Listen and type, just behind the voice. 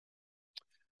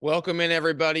Welcome in,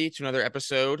 everybody, to another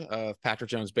episode of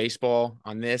Patrick Jones Baseball.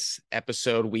 On this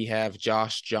episode, we have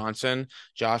Josh Johnson.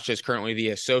 Josh is currently the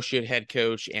associate head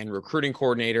coach and recruiting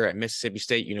coordinator at Mississippi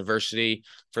State University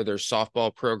for their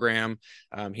softball program.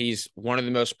 He's one of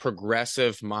the most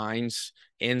progressive minds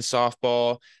in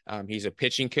softball. He's a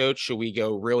pitching coach, so we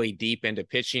go really deep into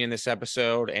pitching in this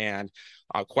episode and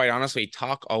quite honestly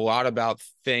talk a lot about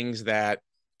things that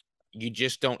you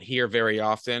just don't hear very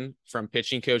often from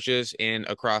pitching coaches in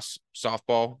across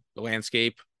softball the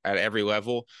landscape at every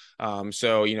level.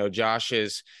 Josh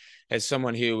is as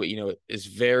someone who is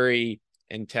very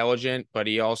intelligent, but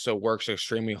he also works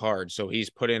extremely hard. So he's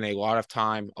put in a lot of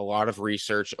time, a lot of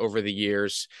research over the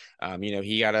years.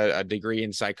 He got a degree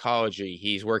in psychology.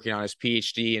 He's working on his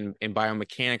PhD in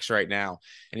biomechanics right now,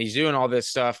 and he's doing all this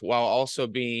stuff while also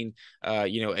being,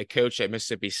 a coach at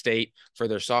Mississippi State for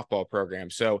their softball program.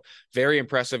 So very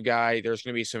impressive guy. There's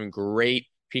going to be some great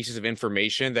pieces of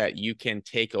information that you can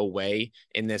take away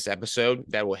in this episode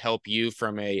that will help you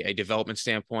from a development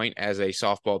standpoint as a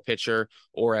softball pitcher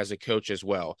or as a coach as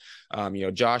well.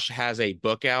 Josh has a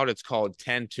book out. It's called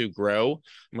 10 to Grow.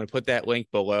 I'm going to put that link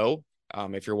below.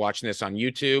 If you're watching this on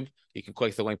YouTube, you can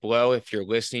click the link below. If you're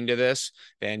listening to this,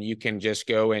 then you can just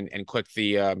go and click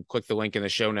the link in the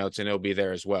show notes and it'll be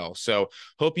there as well. So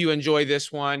hope you enjoy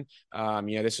this one.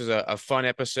 This is a fun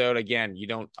episode. Again,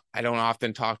 I don't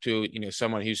often talk to,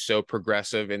 someone who's so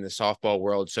progressive in the softball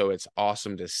world. So it's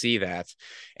awesome to see that.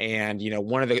 And,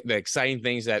 one of the exciting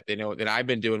things that, that I've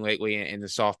been doing lately in the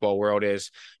softball world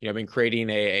is, I've been creating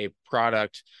a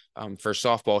product for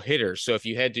softball hitters. So if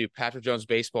you head to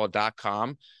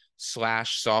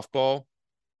patrickjonesbaseball.com/softball,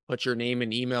 put your name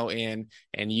and email in,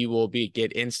 and you will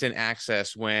get instant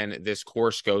access when this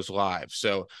course goes live.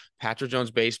 So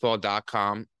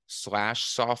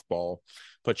patrickjonesbaseball.com/softball,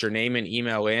 put your name and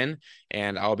email in,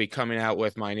 and I'll be coming out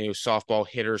with my new softball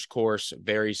hitters course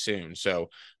very soon. So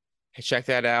check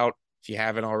that out if you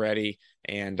haven't already,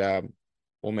 and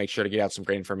we'll make sure to get out some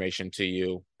great information to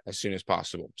you as soon as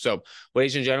possible. So,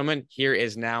 ladies and gentlemen, here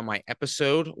is now my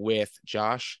episode with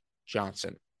Josh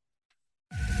Johnson.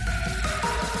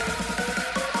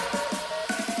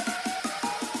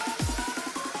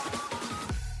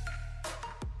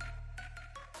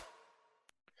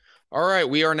 All right,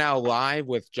 we are now live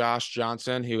with Josh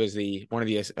Johnson, who is one of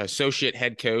the associate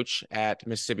head coach at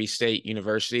Mississippi State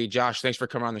University. Josh, thanks for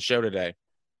coming on the show today.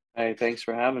 Hey, thanks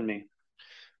for having me.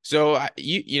 So I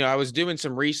was doing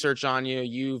some research on you.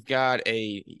 You've got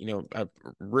a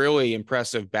really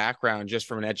impressive background just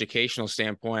from an educational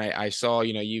standpoint. I saw,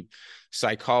 you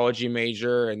psychology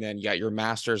major, and then you got your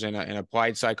master's in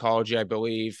applied psychology, I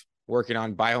believe, working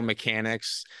on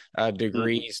biomechanics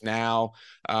degrees now.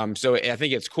 So I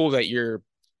think it's cool that you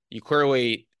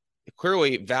clearly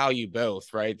value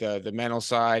both, right? The mental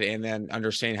side and then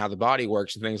understanding how the body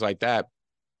works and things like that.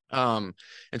 And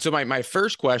so my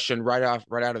first question right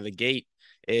out of the gate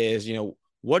is,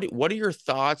 what are your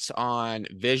thoughts on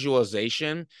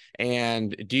visualization,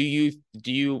 and do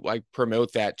you like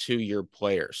promote that to your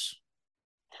players?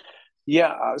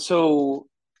 Yeah, so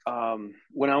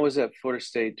when I was at Florida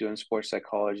State doing sports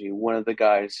psychology, one of the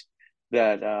guys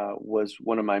that was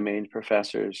one of my main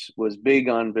professors was big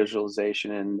on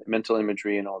visualization and mental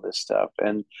imagery and all this stuff.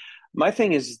 And my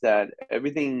thing is that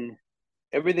everything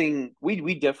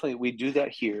we definitely do that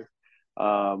here.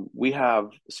 We have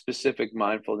specific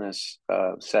mindfulness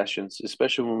sessions,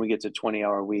 especially when we get to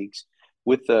 20-hour weeks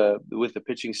with the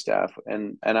pitching staff,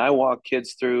 and I walk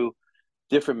kids through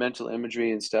different mental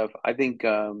imagery and stuff. I think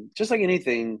just like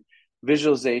anything,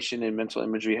 visualization and mental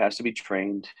imagery has to be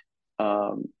trained.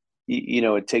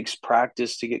 It takes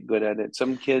practice to get good at it.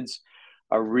 Some kids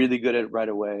are really good at it right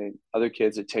away. Other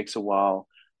kids, it takes a while.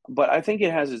 But I think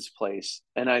it has its place.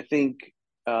 And I think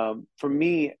for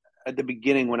me, at the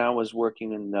beginning, when I was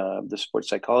working in the sports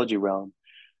psychology realm,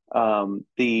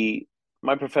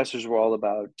 my professors were all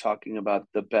about talking about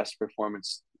the best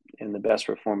performance and the best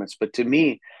performance. But to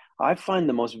me, I find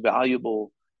the most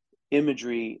valuable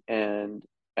imagery and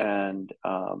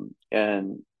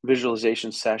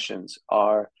visualization sessions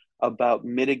are about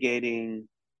mitigating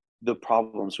the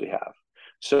problems we have.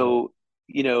 So,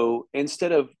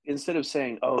 instead of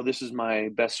saying, "Oh, this is my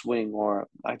best swing," or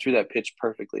 "I threw that pitch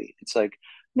perfectly," it's like,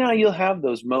 now you'll have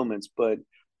those moments, but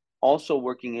also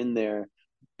working in there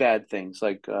bad things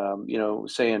like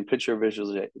say in pitcher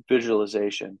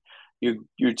visualization,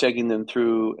 you're taking them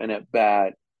through an at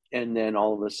bat, and then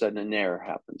all of a sudden an error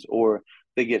happens or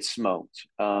they get smoked,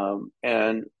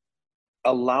 and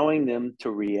allowing them to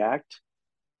react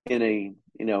in a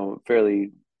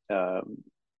fairly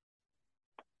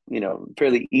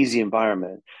fairly easy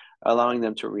environment allowing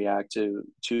them to react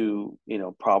to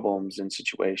problems and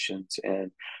situations.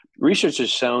 And research has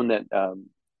shown that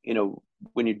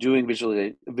when you're doing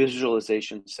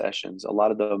visualization sessions, a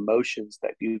lot of the emotions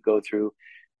that you go through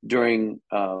during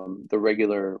the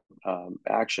regular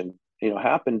action,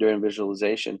 happen during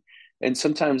visualization. And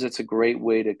sometimes it's a great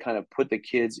way to kind of put the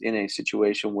kids in a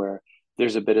situation where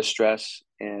there's a bit of stress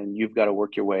and you've got to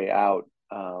work your way out,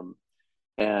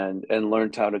 and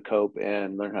learn how to cope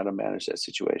and learn how to manage that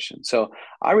situation. So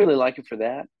I really like it for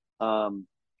that.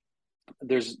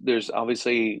 There's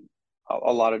obviously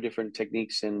a lot of different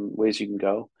techniques and ways you can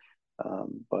go.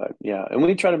 But yeah, and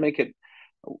we try to make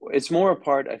it's more a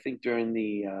part, I think, during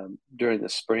the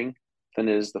spring than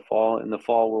it is the fall. In the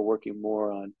fall, we're working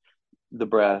more on the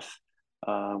breath,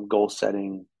 goal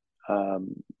setting,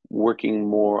 working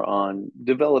more on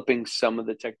developing some of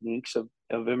the techniques of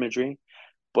imagery,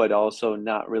 but also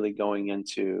not really going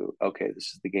into, okay,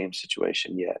 this is the game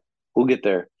situation yet. We'll get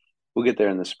there. We'll get there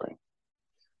in the spring.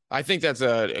 I think that's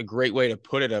a great way to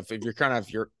put it. If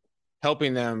you're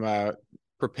helping them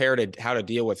prepare to how to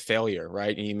deal with failure,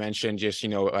 right? And you mentioned just,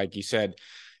 like you said,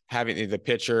 having the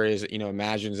pitcher is,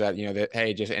 imagines that, that,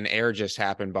 hey, just an error just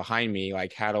happened behind me.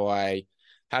 Like, how do I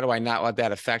not let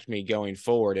that affect me going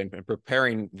forward, and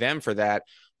preparing them for that,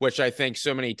 which I think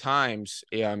so many times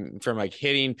from like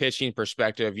hitting, pitching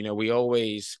perspective, we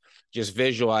always just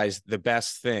visualize the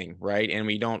best thing, right? And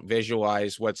we don't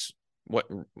visualize what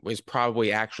is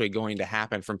probably actually going to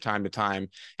happen from time to time,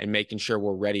 and making sure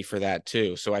we're ready for that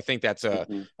too. So I think that's a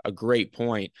great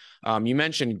point. You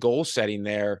mentioned goal setting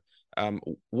there.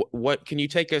 What can you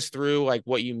take us through, like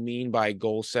what you mean by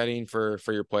goal setting for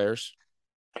your players?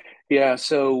 Yeah.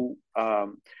 So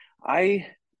I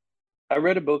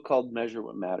read a book called Measure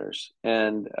What Matters,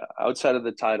 and outside of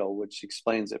the title, which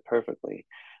explains it perfectly,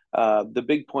 the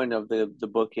big point of the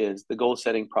book is the goal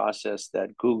setting process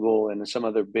that Google and some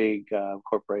other big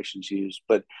corporations use.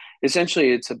 But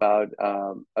essentially, it's about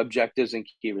objectives and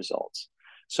key results.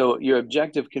 So your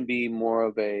objective can be more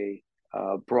of a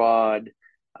broad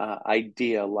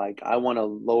idea, like I want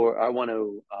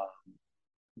to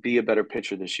be a better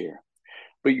pitcher this year.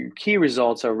 But your key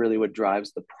results are really what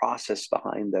drives the process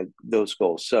behind those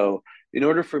goals. So in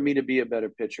order for me to be a better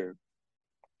pitcher,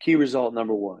 key result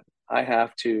number one, I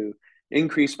have to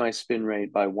increase my spin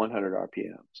rate by 100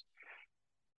 RPMs.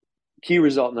 Key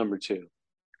result number two,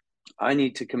 I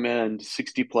need to command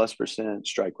 60+%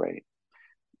 strike rate.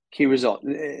 Key result.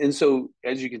 And so,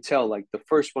 as you can tell, like the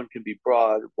first one can be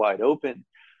broad, wide open,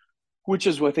 which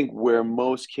is, I think, where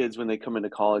most kids, when they come into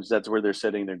college, that's where they're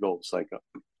setting their goals. Like,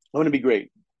 I want to be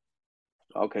great.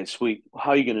 Okay, sweet.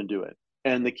 How are you going to do it?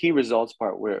 And the key results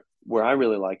part, where I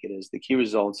really like it, is the key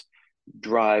results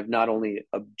drive not only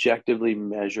objectively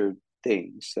measured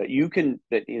things that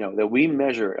we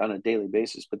measure on a daily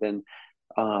basis, but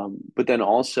then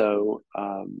also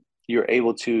you're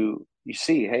able to, you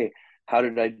see, hey, how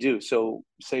did I do? So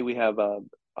say we have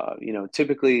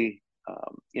typically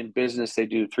in business they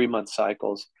do 3-month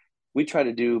cycles. We try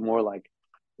to do more like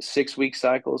 6-week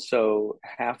cycles, so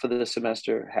half of the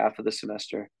semester.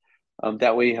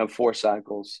 That way you have 4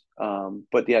 cycles.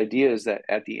 But the idea is that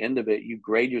at the end of it, you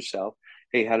grade yourself.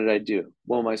 Hey, how did I do?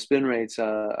 Well, my spin rate's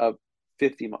up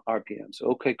 50 RPMs.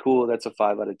 Okay, cool. That's a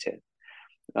 5 out of 10.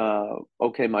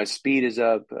 Okay, my speed is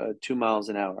up 2 miles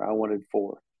an hour. I wanted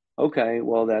 4. Okay,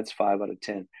 well, that's 5 out of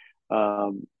 10.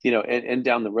 And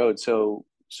down the road. So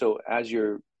as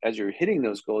you're hitting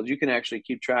those goals, you can actually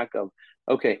keep track of,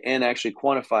 okay, and actually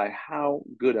quantify how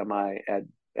good am I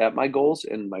at my goals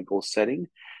and my goal setting.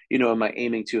 Am I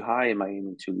aiming too high? Am I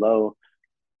aiming too low?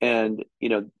 And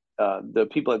the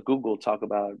people at Google talk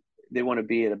about, they want to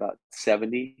be at about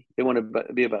 70. They want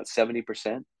to be about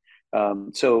 70%.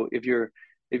 So if you're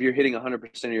hitting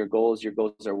 100% of your goals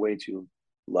are way too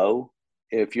low.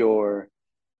 If you're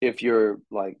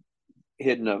like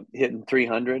hitting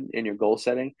 300 in your goal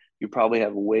setting, you probably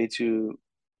have way too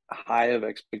high of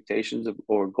expectations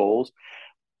or goals.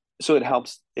 So it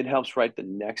helps write the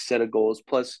next set of goals.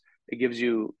 Plus, it gives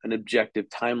you an objective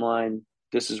timeline.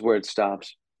 This is where it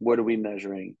stops. What are we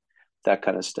measuring? That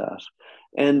kind of stuff.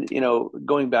 And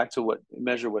going back to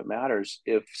Measure What Matters,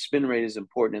 if spin rate is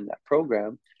important in that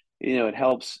program, it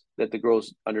helps that the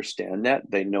girls understand that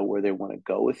they know where they want to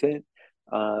go with it.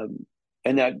 And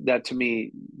that to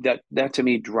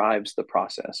me drives the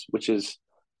process, which is,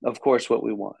 of course, what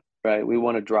we want, right? We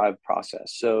want to drive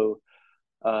process. So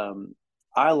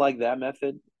I like that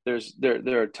method. There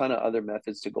are a ton of other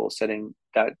methods to goal setting.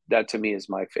 That to me is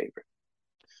my favorite.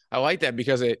 I like that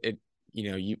because it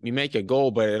you make a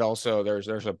goal, but it also there's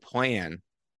a plan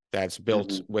that's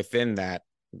built within that.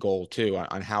 goal too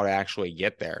on how to actually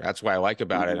get there. That's what I like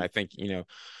about it. And I think,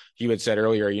 you had said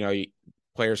earlier,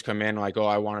 players come in like, oh,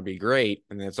 I want to be great.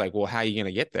 And then it's like, well, how are you going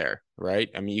to get there? Right.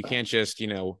 I mean, you can't just,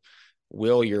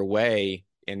 will your way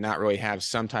and not really have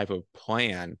some type of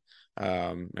plan.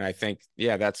 And I think,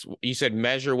 yeah, you said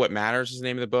Measure What Matters is the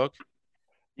name of the book.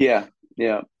 Yeah,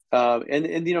 yeah.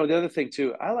 And the other thing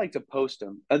too, I like to post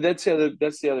them. That's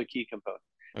the other key component.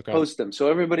 Okay. Post them so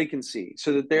everybody can see,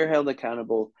 so that they're held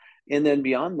accountable. And then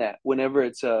beyond that, whenever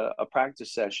it's a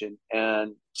practice session,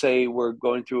 and say we're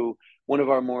going through one of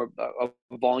our more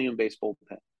volume based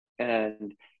bullpen,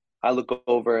 and I look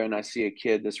over and I see a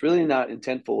kid that's really not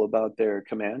intentful about their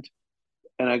command,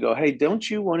 and I go, "Hey, don't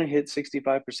you want to hit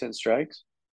 65% strikes?"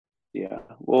 Yeah.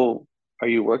 Well, are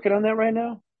you working on that right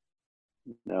now?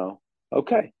 No.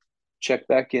 Okay. Check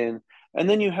back in. And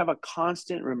then you have a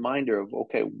constant reminder of,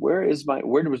 okay,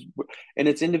 and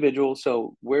it's individual.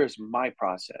 So where's my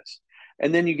process?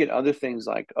 And then you get other things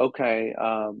like, okay,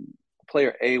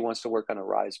 player A wants to work on a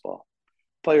rise ball.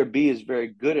 Player B is very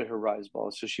good at her rise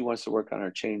ball. So she wants to work on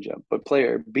her changeup. But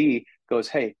player B goes,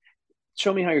 hey,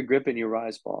 show me how you're gripping your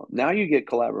rise ball. Now you get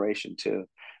collaboration too.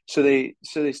 So they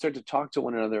start to talk to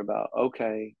one another about,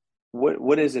 okay,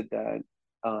 what is it that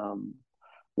um,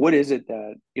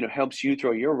 helps you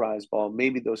throw your rise ball?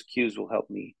 Maybe those cues will help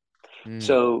me. Mm.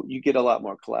 So you get a lot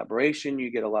more collaboration,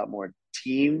 you get a lot more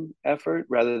team effort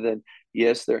rather than,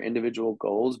 yes, they're individual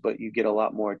goals, but you get a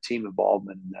lot more team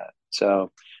involvement in that.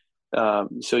 So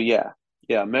yeah,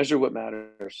 Measure What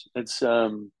Matters.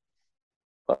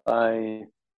 By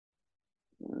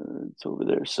it's over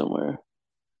there somewhere.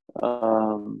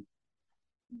 Um,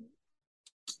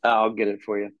 I'll get it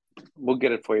for you. We'll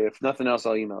get it for you. If nothing else,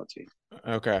 I'll email it to you.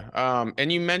 Okay.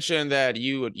 And you mentioned that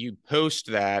you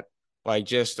post that like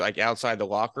just like outside the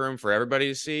locker room for everybody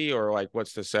to see, or like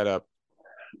what's the setup?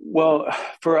 Well,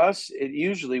 for us, it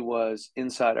usually was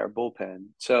inside our bullpen.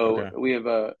 So Okay. we have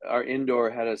our indoor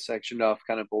had a sectioned off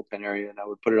kind of bullpen area, and I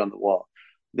would put it on the wall.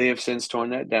 They have since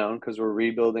torn that down because we're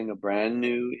rebuilding a brand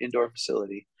new indoor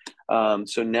facility.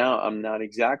 So now I'm not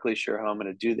exactly sure how I'm going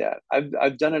to do that.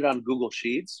 I've done it on Google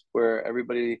Sheets where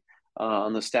everybody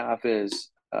on the staff is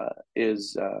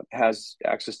has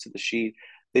access to the sheet.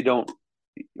 They don't.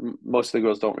 Most of the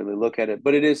girls don't really look at it,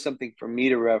 but it is something for me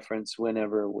to reference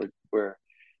whenever we're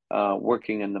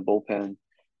working in the bullpen.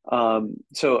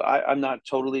 So I'm not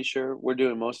totally sure. We're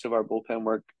doing most of our bullpen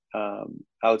work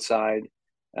outside,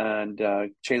 and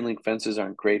chain link fences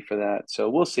aren't great for that. So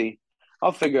we'll see.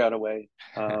 I'll figure out a way.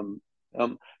 I'm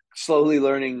slowly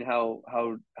learning how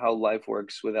life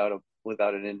works without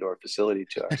an indoor facility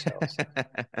to ourselves.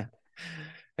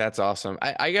 That's awesome.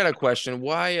 I got a question.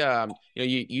 Why,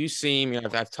 you seem,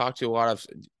 I've talked to a lot of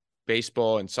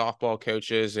baseball and softball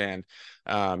coaches, and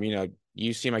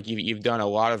you seem like you've done a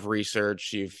lot of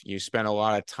research. You've spent a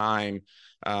lot of time,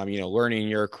 learning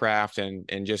your craft, and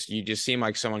you just seem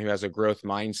like someone who has a growth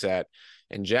mindset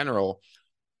in general.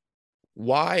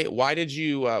 Why do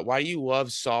you love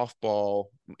softball,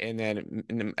 and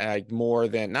then like more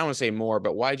than, not want to say more,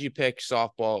 but why did you pick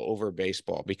softball over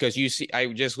baseball? Because I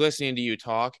just listening to you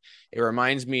talk, it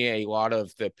reminds me a lot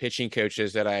of the pitching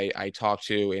coaches that I talk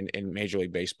to in Major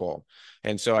League Baseball.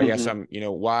 And so I guess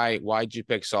Mm-hmm. why did you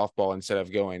pick softball instead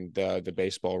of going the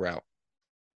baseball route?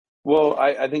 Well,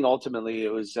 I think ultimately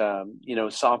it was,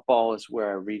 softball is where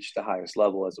I reached the highest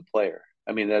level as a player.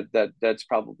 I mean, that's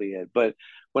probably it. But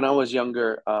when I was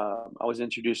younger, I was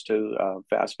introduced to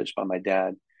fast pitch by my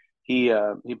dad. He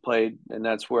played, and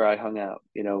that's where I hung out.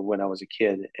 When I was a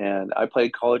kid, and I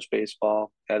played college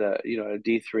baseball at a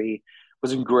D3.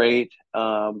 Wasn't great,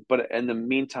 but in the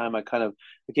meantime, I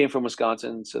came from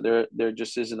Wisconsin, so there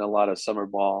just isn't a lot of summer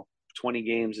ball. 20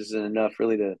 games isn't enough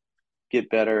really to get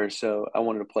better. So I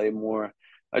wanted to play more.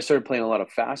 I started playing a lot of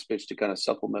fast pitch to kind of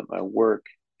supplement my work,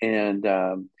 and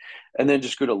then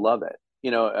just grew to love it.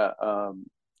 You know,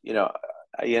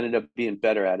 I ended up being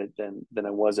better at it than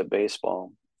I was at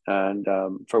baseball, and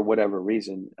for whatever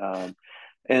reason.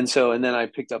 And then I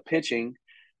picked up pitching,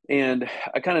 and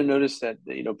I kind of noticed that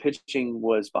pitching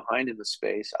was behind in the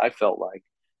space. I felt like,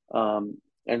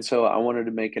 and so I wanted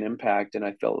to make an impact, and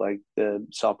I felt like the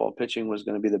softball pitching was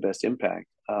going to be the best impact.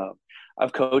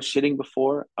 I've coached hitting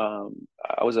before.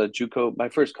 I was a JUCO. My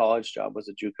first college job was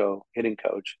a JUCO hitting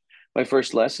coach. My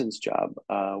first lessons job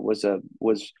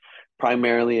was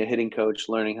primarily a hitting coach,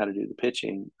 learning how to do the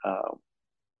pitching.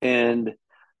 And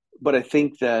but I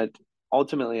think that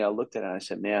ultimately I looked at it and I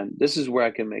said, man, this is where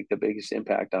I can make the biggest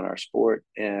impact on our sport.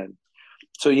 And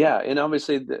so yeah, and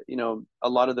obviously a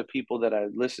lot of the people that I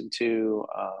listen to,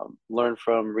 learn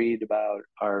from, read about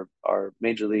our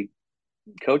major league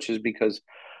coaches because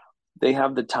they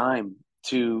have the time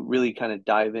to really kind of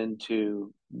dive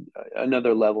into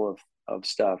another level of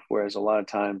stuff. Whereas a lot of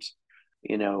times,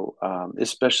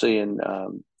 especially in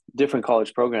different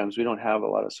college programs, we don't have a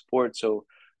lot of support. So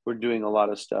we're doing a lot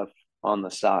of stuff on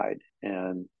the side.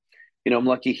 And, I'm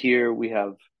lucky here. We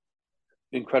have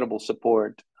incredible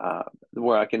support where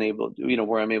where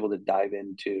I'm able to dive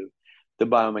into the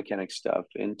biomechanics stuff,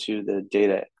 into the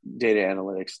data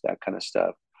analytics, that kind of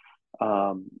stuff.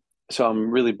 Um, so I'm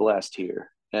really blessed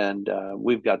here, and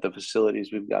we've got the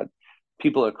facilities, we've got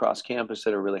people across campus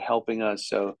that are really helping us.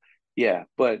 So yeah,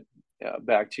 but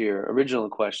back to your original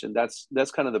question, that's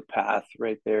kind of the path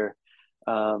right there.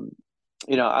 Um,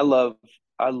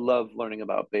 I love learning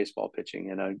about baseball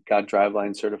pitching, and I got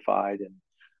Driveline certified, and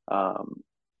um,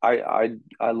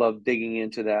 I love digging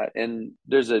into that. And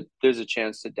there's a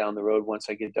chance that down the road, once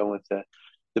I get done with the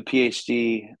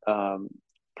PhD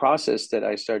process, that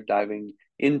I start diving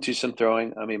into some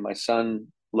throwing. I mean, my son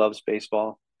loves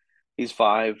baseball. He's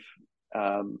 5.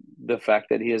 The fact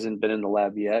that he hasn't been in the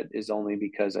lab yet is only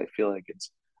because I feel like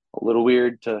it's a little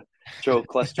weird to throw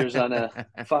clusters on a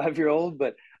 5-year-old,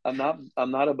 but I'm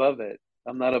not above it.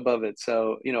 I'm not above it.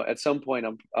 So, at some point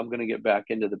I'm going to get back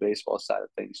into the baseball side of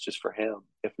things just for him,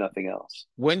 if nothing else.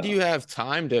 When do So, you have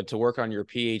time to work on your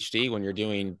PhD when you're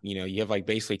doing, you have like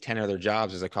basically 10 other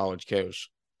jobs as a college coach?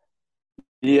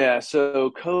 yeah, so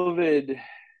COVID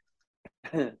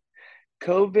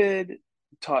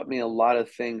taught me a lot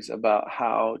of things about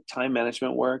how time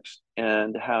management works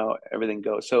and how everything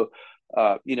goes. So,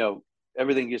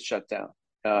 everything gets shut down,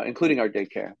 including our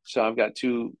daycare. So I've got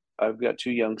two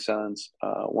young sons.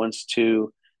 One's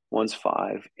 2, one's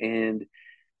 5, and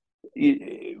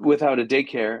without a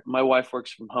daycare, my wife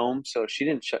works from home, so she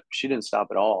didn't stop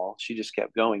at all. She just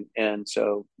kept going, and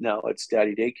so now it's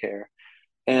daddy daycare.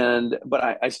 And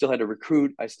but I still had to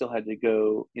recruit. I still had to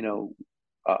go,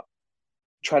 uh,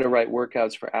 try to write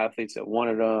workouts for athletes that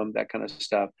wanted them, that kind of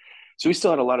stuff. So we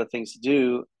still had a lot of things to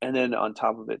do, and then on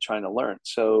top of it, trying to learn.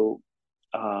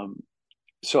 Um,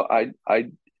 so I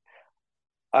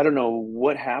don't know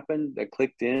what happened that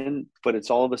clicked in, but it's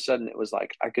all of a sudden it was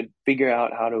like I could figure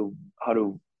out how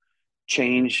to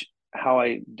change how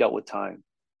I dealt with time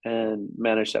and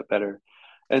manage that better.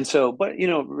 And so, but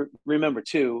remember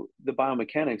too, the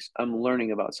biomechanics, I'm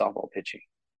learning about softball pitching.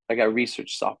 Like I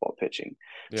researched softball pitching.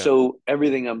 Yeah. So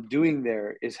everything I'm doing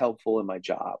there is helpful in my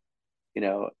job,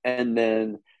 and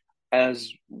then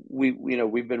as we've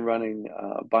been running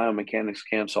biomechanics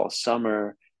camps all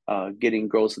summer, getting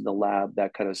girls in the lab,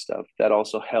 that kind of stuff. That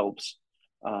also helps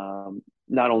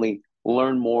not only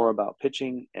learn more about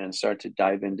pitching and start to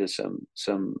dive into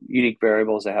some unique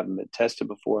variables that haven't been tested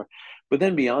before, but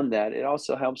then beyond that, it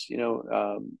also helps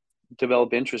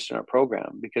develop interest in our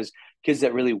program, because kids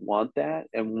that really want that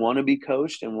and want to be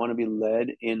coached and want to be led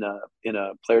in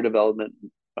a player development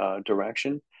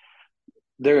direction,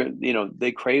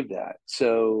 they crave that.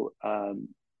 So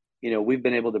we've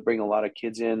been able to bring a lot of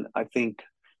kids in. I think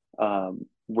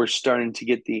we're starting to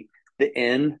get the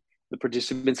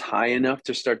participants high enough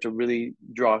to start to really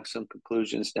draw some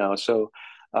conclusions now. So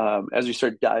as we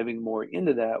start diving more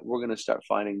into that, we're going to start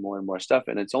finding more and more stuff,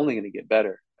 and it's only going to get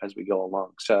better as we go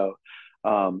along. So,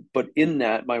 but in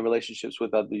that, my relationships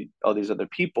with all these other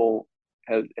people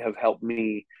have helped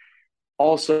me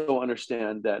also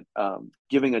understand that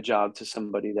giving a job to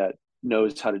somebody that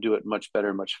knows how to do it much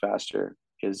better, much faster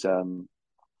is the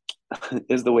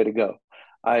way to go.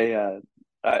 I, uh,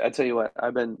 I tell you what,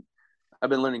 I've been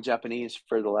learning Japanese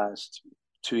for the last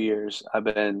 2 years. I've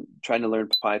been trying to learn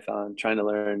Python, trying to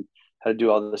learn how to do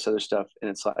all this other stuff,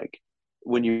 and it's like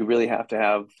when you really have to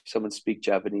have someone speak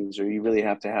Japanese, or you really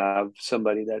have to have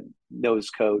somebody that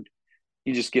knows code,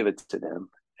 you just give it to them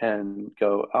and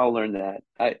go, I'll learn that.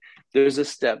 There's a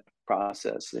step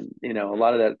process, and a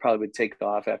lot of that probably would take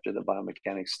off after the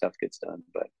biomechanics stuff gets done.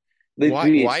 But the Why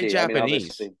PhD, I mean, Japanese?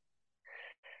 obviously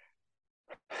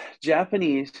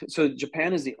Japanese. So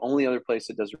Japan is the only other place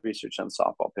that does research on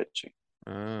softball pitching.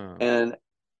 Oh, And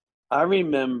I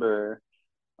remember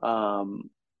um,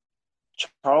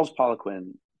 Charles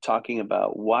Poliquin talking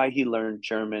about why he learned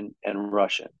German and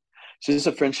Russian. So this is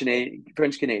a French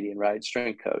Canadian, right?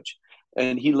 Strength coach.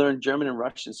 And he learned German and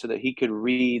Russian so that he could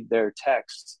read their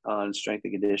texts on strength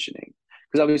and conditioning.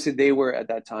 Because obviously they were at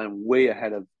that time way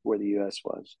ahead of where the US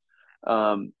was.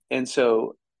 And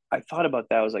so I thought about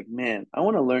that. I was like, man, I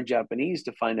want to learn Japanese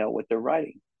to find out what they're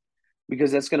writing,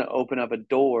 because that's going to open up a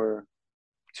door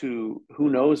to who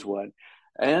knows what.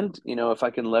 And if I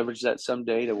can leverage that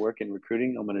someday to work in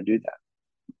recruiting, I'm going to do that.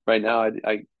 Right now,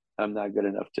 I'm not good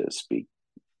enough to speak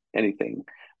anything,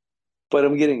 but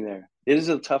I'm getting there. It is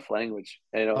a tough language.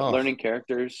 oh, Learning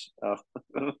characters,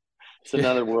 it's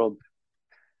another world.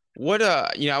 What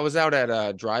I was out at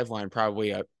Driveline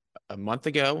probably a month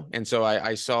ago, and so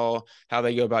I saw how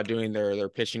they go about doing their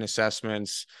pitching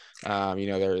assessments,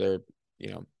 their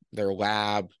their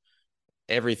lab,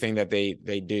 everything that they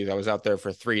do. I was out there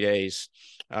for 3 days.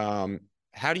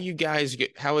 How do you guys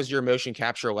how is your motion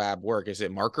capture lab work? Is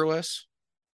it markerless?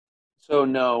 So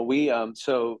no,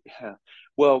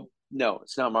 well, no,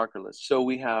 it's not markerless. So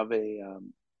we have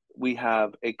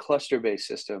a cluster based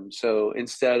system. So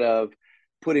instead of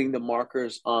putting the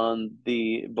markers on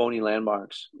the bony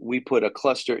landmarks, we put a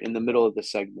cluster in the middle of the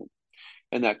segment.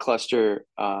 And that cluster,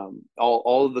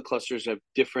 all of the clusters have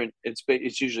different.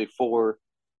 It's usually four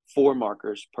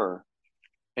markers per,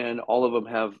 and all of them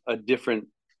have a different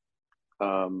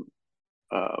um,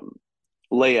 um,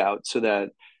 layout so that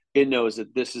it knows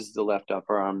that this is the left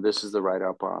upper arm, this is the right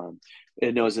upper arm.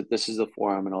 It knows that this is the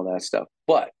forearm and all that stuff.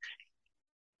 But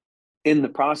in the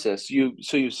process, you've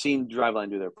seen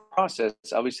Driveline do their process.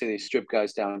 Obviously, they strip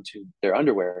guys down to their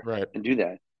underwear Right, and do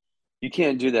that. You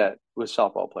can't do that with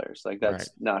softball players. Like right, that's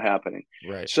not happening.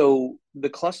 right, So the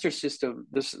cluster system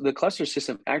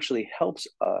actually helps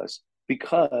us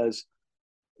because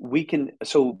we can.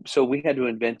 So we had to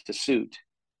invent a suit,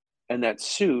 and that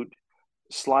suit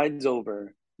slides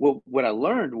over. Well, what I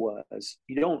learned was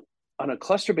you don't on a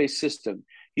cluster based system,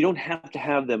 you don't have to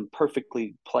have them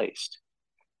perfectly placed,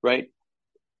 right?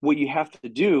 What you have to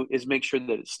do is make sure that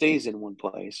it stays in one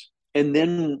place, and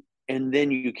then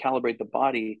you calibrate the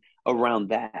body around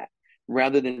that,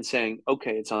 rather than saying,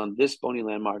 okay, it's on this bony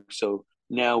landmark, so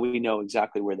now we know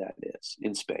exactly where that is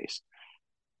in space.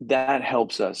 That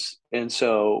helps us, and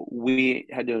so we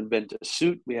had to invent a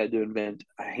suit. We had to invent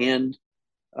a hand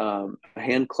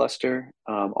cluster.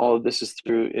 All of this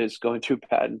is going through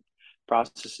patent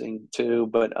processing too,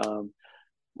 but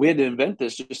we had to invent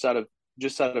this just out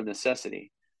of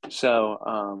necessity.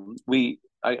 So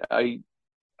I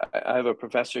have a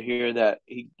professor here that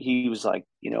he was like,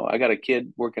 I got a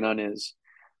kid working on his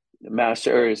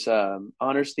his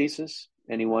honors thesis,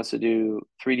 and he wants to do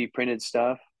 3D printed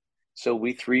stuff. So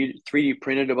we 3D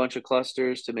printed a bunch of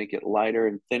clusters to make it lighter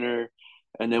and thinner,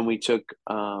 and then we took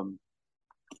and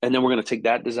then we're going to take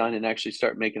that design and actually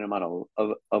start making them out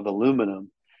of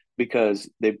aluminum because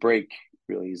they break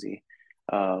real easy.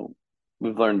 Uh,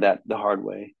 we've learned that the hard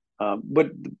way.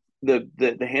 But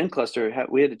the hand cluster,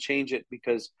 we had to change it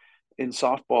because in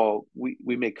softball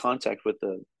we make contact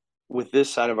with this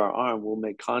side of our arm. We'll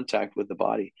make contact with the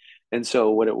body, and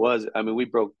so what it was, I mean, we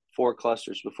broke four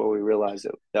clusters before we realized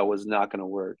that that was not going to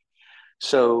work.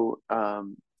 So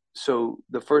so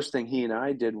the first thing he and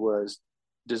I did was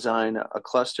design a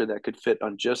cluster that could fit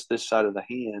on just this side of the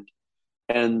hand,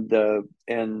 and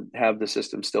have the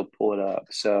system still pull it up.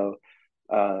 So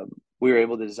we were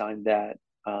able to design that.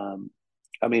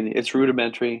 I mean, it's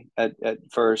rudimentary at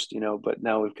first, but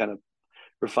now we've kind of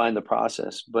refined the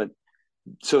process. But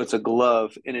so it's a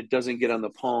glove, and it doesn't get on the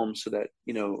palm, so that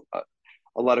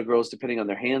a lot of girls, depending on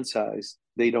their hand size,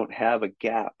 they don't have a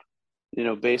gap.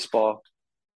 Baseball,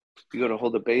 you go to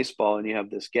hold a baseball and you have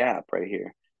this gap right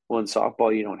here. Well, in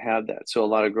softball, you don't have that. So a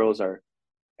lot of girls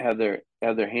have their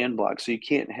hand blocked. So you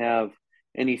can't have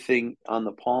anything on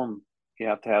the palm. You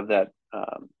have to have that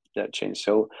change.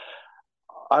 So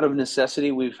out of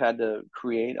necessity, we've had to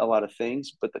create a lot of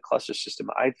things, but the cluster system,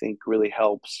 I think, really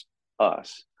helps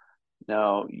us.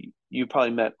 Now, you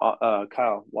probably met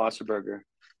Kyle Wasserberger.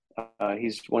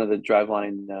 He's one of the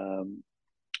driveline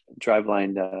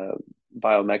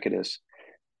biomechanists.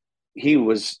 He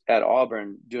was at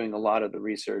Auburn doing a lot of the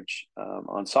research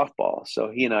on softball.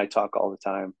 So he and I talk all the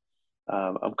time.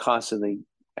 I'm constantly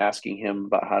asking him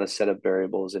about how to set up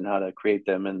variables and how to create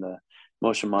them in the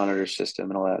motion monitor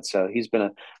system and all that. So he's been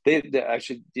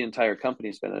actually the entire company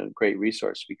has been a great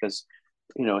resource because,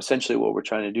 essentially what we're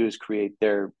trying to do is create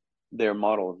their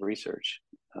model of research,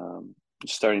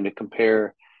 starting to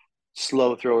compare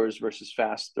slow throwers versus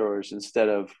fast throwers instead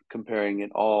of comparing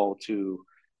it all to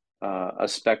a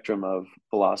spectrum of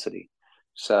velocity.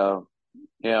 So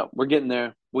yeah, we're getting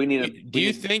there. We need a Do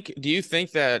you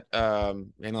think that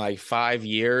in like 5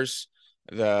 years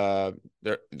the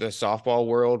softball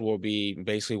world will be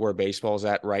basically where baseball's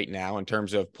at right now in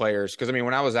terms of players? Because I mean,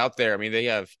 when I was out there, I mean they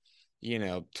have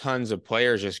tons of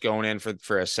players just going in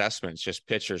for assessments, just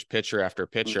pitcher after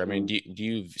pitcher. I mean, do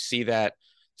you see that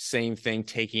same thing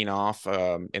taking off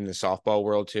in the softball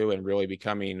world too, and really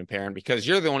becoming apparent? Because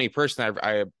you're the only person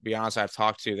I be honest I've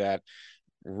talked to that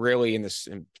really in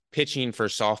pitching for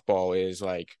softball is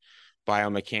like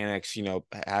biomechanics,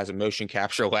 has a motion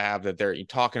capture lab that they're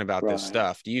talking about this right.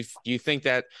 stuff. Do you think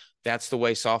that that's the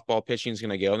way softball pitching is going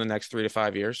to go in the next 3 to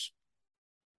 5 years?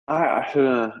 I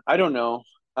don't know.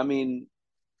 I mean,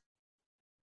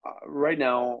 Right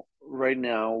now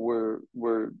we're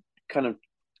kind of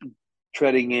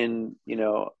treading in,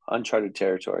 uncharted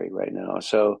territory right now.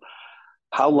 So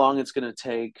how long it's going to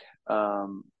take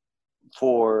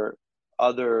for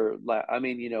I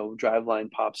mean,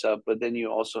 Driveline pops up, but then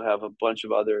you also have a bunch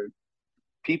of other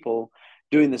people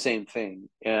doing the same thing.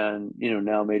 And,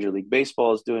 now Major League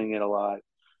Baseball is doing it a lot.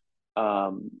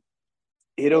 Um,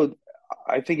 it'll,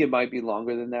 I think it might be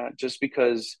longer than that just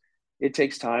because it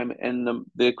takes time and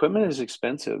the equipment is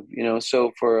expensive,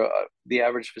 so for the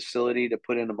average facility to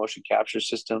put in a motion capture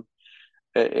system,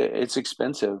 it's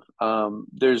expensive.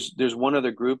 There's one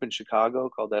other group in Chicago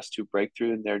called S2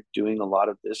 Breakthrough, and they're doing a lot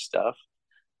of this stuff.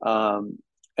 Um,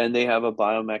 and they have a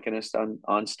biomechanist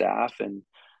on staff, and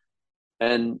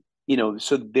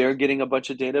so they're getting a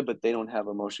bunch of data, but they don't have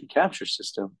a motion capture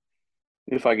system.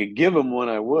 If I could give them one,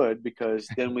 I would, because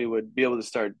then we would be able to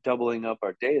start doubling up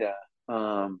our data.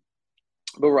 Um,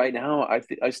 but right now,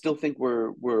 I still think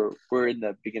we're in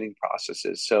the beginning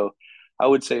processes. So I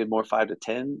would say more 5 to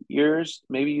 10 years,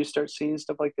 maybe you start seeing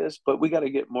stuff like this. But we got to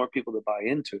get more people to buy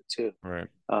into it too. Right.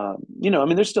 I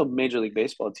mean, there's still Major League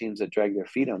Baseball teams that drag their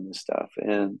feet on this stuff,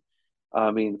 and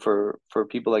I mean, for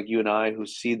people like you and I who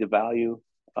see the value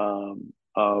of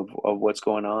what's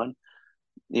going on,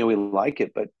 we like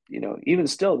it. But even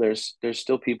still, there's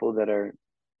still people that are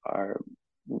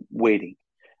waiting,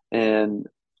 and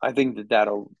I think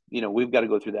that'll we've got to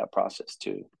go through that process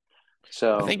too.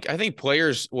 So I think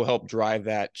players will help drive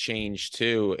that change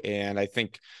too. And I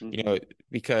think, mm-hmm,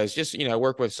 because just, I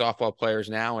work with softball players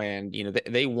now, and,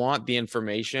 they want the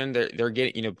information. They're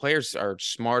getting, players are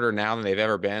smarter now than they've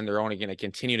ever been. They're only going to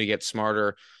continue to get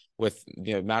smarter with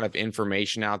the amount of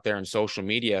information out there in social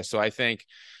media. So I think,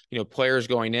 players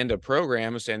going into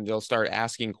programs, and they'll start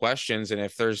asking questions. And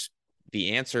if there's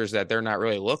the answers that they're not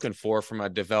really looking for from a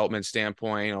development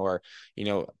standpoint, or,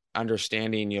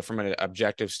 understanding, from an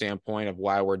objective standpoint of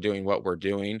why we're doing what we're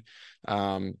doing,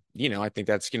 I think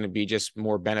that's going to be just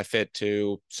more benefit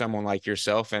to someone like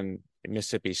yourself and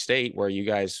Mississippi State, where you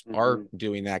guys are mm-hmm.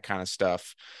 doing that kind of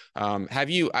stuff.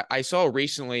 I saw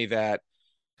recently that,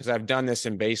 because I've done this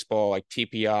in baseball, like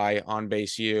TPI, On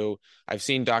Base U. I've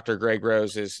seen Dr. Greg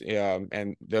Rose's,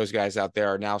 and those guys out there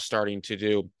are now starting to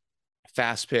do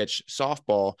fast pitch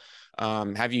softball.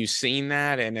 Have you seen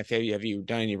that? And have you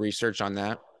done any research on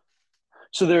that?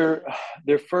 So their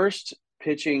first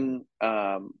pitching,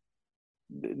 they've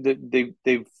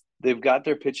got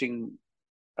their pitching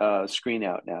screen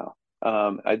out now.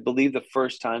 I believe the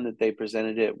first time that they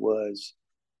presented it was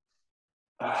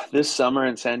this summer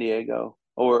in San Diego,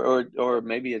 or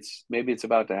maybe it's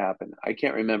about to happen. I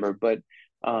can't remember, but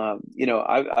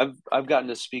I've gotten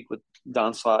to speak with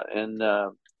Don Slott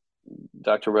and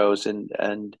Dr. Rose,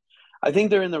 and I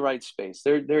think they're in the right space.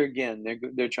 They're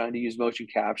trying to use motion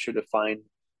capture to find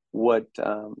what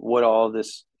all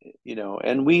this,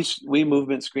 and we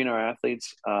movement screen our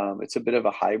athletes. It's a bit of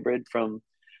a hybrid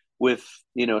with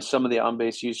some of the on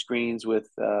base use screens with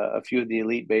a few of the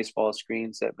elite baseball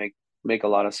screens that make a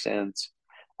lot of sense.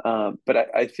 But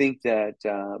I think that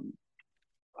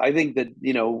I think that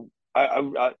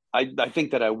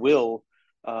I will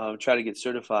try to get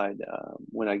certified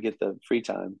when I get the free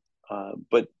time.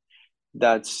 But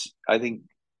I think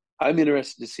I'm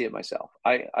interested to see it myself.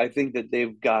 I think that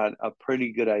they've got a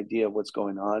pretty good idea of what's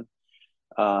going on.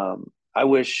 I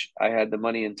wish I had the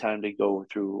money and time to go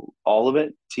through all of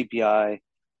it: TPI,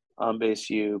 on base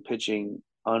U, pitching,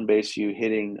 on base U,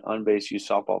 hitting, on base U,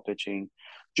 softball pitching,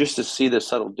 just to see the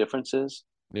subtle differences.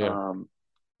 Yeah.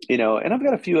 And I've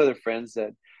got a few other friends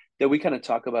that we kind of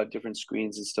talk about different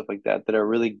screens and stuff like that are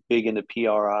really big into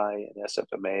PRI and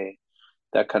SFMA,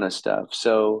 that kind of stuff.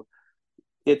 So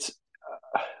it's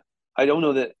I don't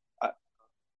know that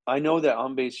I know that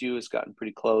on base U has gotten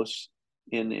pretty close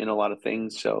in a lot of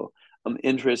things. So I'm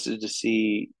interested to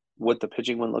see what the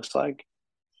pitching one looks like,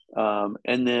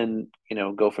 and then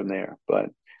go from there.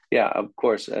 But yeah, of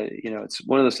course, it's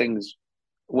one of those things.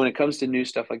 When it comes to new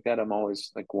stuff like that, I'm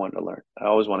always like one to learn. I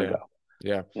always want to Yeah. go.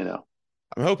 Yeah. You know.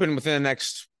 I'm hoping within the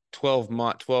next 12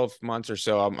 months or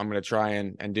so, I'm going to try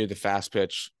and do the fast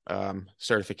pitch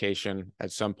certification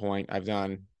at some point. I've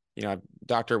done, when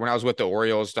I was with the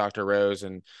Orioles, Dr. Rose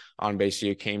and On Base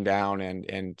U came down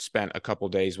and spent a couple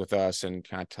days with us and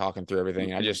kind of talking through everything.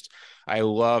 Mm-hmm. I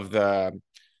love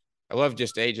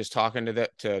just talking to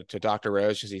Dr.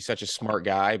 Rose, because he's such a smart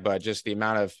guy, but just the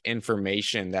amount of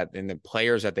information and the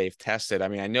players that they've tested. I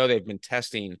mean, I know they've been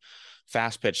testing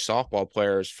fast pitch softball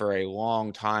players for a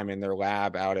long time in their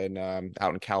lab out in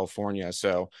California.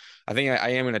 So I think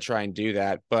I am going to try and do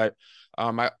that. But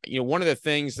one of the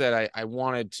things that I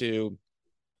wanted to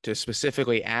to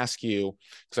specifically ask you,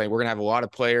 because we're going to have a lot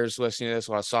of players listening to this,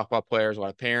 a lot of softball players, a lot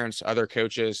of parents, other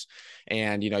coaches,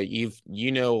 and you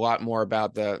know a lot more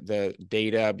about the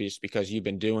data just because you've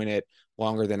been doing it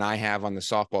longer than I have on the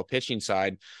softball pitching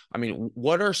side. I mean,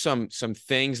 what are some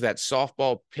things that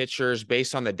softball pitchers,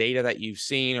 based on the data that you've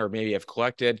seen or maybe have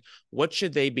collected, what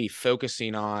should they be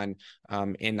focusing on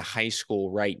in high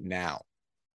school right now?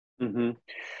 Mm-hmm.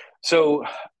 So,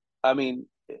 I mean,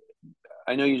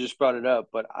 I know you just brought it up,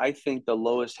 but I think the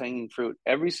lowest hanging fruit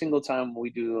every single time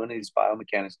we do one of these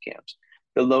biomechanics camps,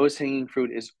 the lowest hanging fruit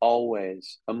is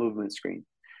always a movement screen.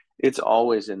 It's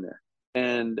always in there.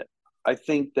 And I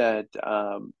think that,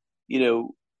 you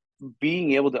know,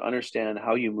 being able to understand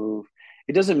how you move,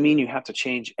 it doesn't mean you have to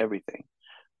change everything,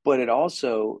 but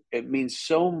it means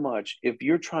so much if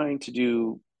you're trying to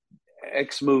do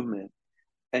X movement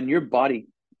and your body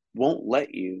won't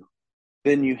let you,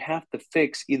 then you have to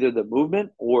fix either the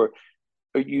movement or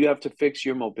you have to fix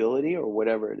your mobility or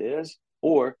whatever it is,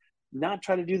 or not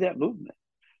try to do that movement.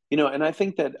 And I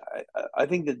think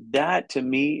that to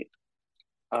me,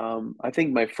 I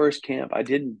think my first camp I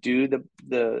didn't do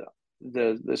the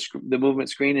movement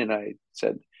screen, and I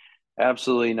said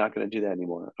absolutely not going to do that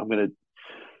anymore. I'm going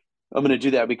to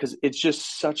do that because it's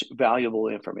just such valuable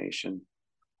information,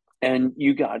 and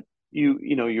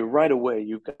you're right away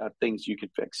you've got things you can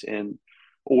fix and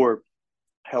or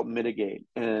help mitigate.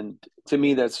 And to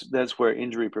me, that's where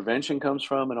injury prevention comes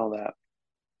from and all that.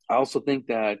 I also think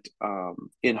that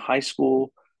in high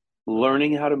school,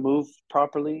 learning how to move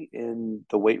properly in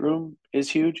the weight room is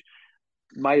huge.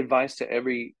 My advice to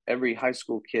every high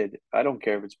school kid, I don't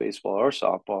care if it's baseball or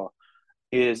softball,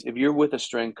 is if you're with a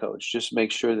strength coach, just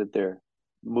make sure that they're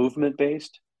movement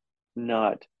based,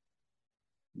 not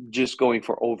just going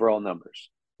for overall numbers.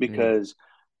 Mm, Because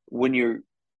when you're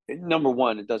number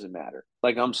one, it doesn't matter.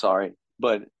 Like, I'm sorry,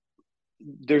 but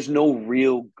there's no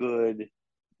real good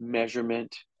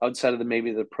measurement outside of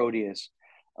maybe the Proteus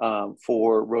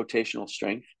for rotational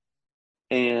strength,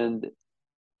 and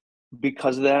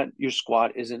because of that, your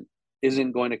squat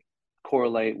isn't going to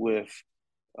correlate with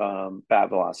bat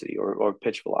velocity or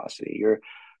pitch velocity.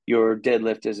 Your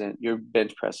deadlift isn't, your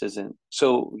bench press isn't.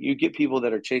 So you get people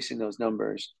that are chasing those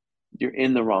numbers, you're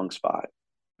in the wrong spot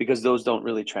because those don't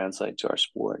really translate to our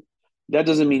sport. That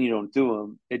doesn't mean you don't do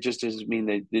them. It just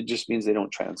means they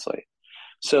don't translate.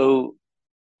 So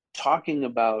talking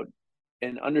about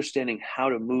and understanding how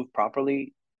to move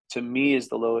properly to me is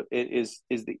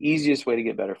the easiest way to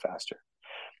get better faster.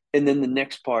 And then the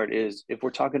next part is if we're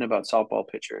talking about softball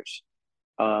pitchers,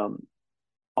 um,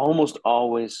 almost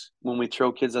always when we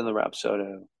throw kids on the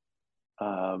Rapsodo,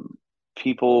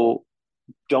 people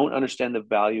don't understand the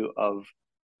value of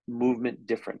movement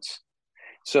difference.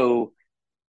 So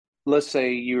let's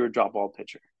say you're a drop ball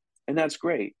pitcher, and that's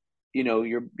great.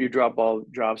 Your drop ball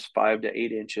drops 5 to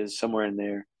 8 inches somewhere in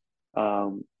there.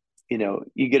 Um,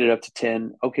 you get it up to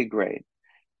 10. Okay, great.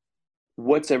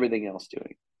 What's everything else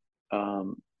doing?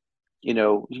 Um,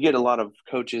 you get a lot of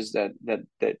coaches that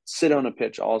sit on a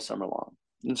pitch all summer long,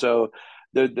 and so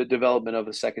the development of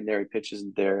a secondary pitch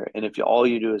isn't there. And if all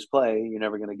you do is play, you're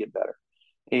never going to get better.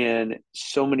 And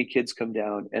so many kids come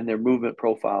down, and their movement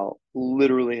profile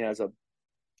literally has a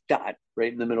dot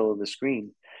right in the middle of the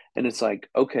screen, and it's like,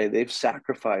 okay, they've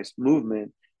sacrificed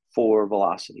movement for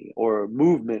velocity or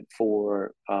movement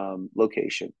for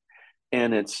location,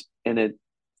 and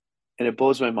it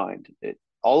blows my mind.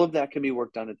 All of that can be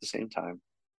worked on at the same time.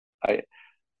 I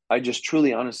I just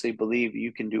truly honestly believe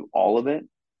you can do all of it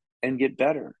and get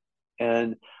better.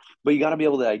 And but you got to be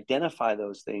able to identify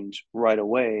those things right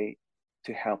away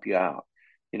to help you out.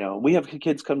 We have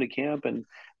kids come to camp, and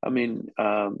I mean,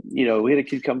 we had a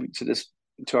kid come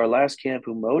to our last camp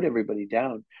who mowed everybody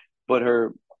down, but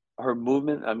her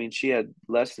movement, I mean, she had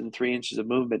less than 3 inches of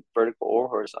movement, vertical or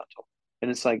horizontal, and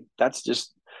it's like that's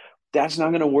not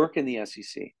going to work in the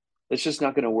SEC. It's just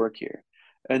not going to work here.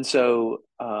 And so,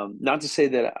 not to say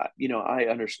that I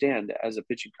understand as a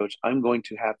pitching coach, I'm going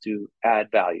to have to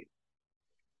add value.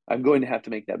 I'm going to have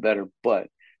to make that better. But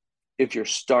if you're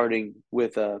starting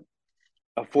with a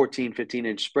 14,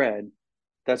 15-inch spread,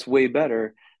 that's way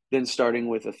better than starting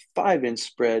with a 5-inch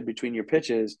spread between your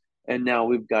pitches. And now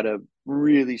we've got to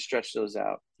really stretch those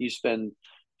out. You spend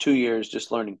 2 years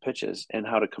just learning pitches and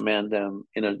how to command them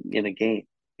in a game.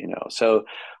 So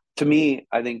to me,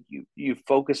 I think you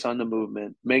focus on the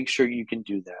movement, make sure you can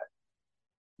do that.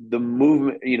 The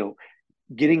movement,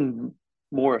 getting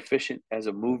more efficient as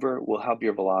a mover will help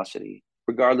your velocity,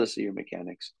 regardless of your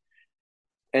mechanics.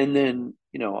 And then,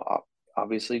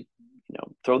 obviously,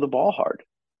 throw the ball hard.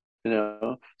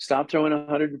 Stop throwing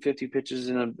 150 pitches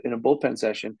in a bullpen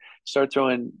session. Start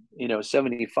throwing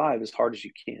 75 as hard as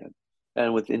you can,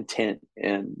 and with intent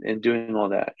and doing all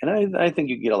that. And I think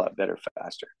you get a lot better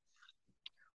faster.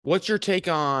 What's your take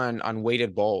on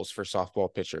weighted balls for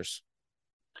softball pitchers?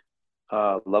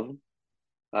 Love them.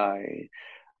 I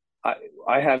I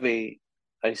I have a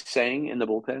saying in the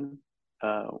bullpen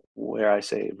where I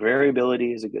say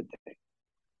variability is a good thing.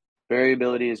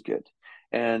 Variability is good.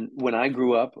 And when I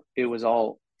grew up, it was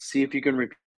all see if you can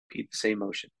repeat the same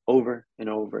motion over and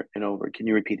over and over. Can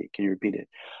you repeat it? Can you repeat it?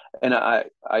 And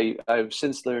I've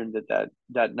since learned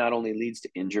that not only leads to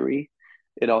injury,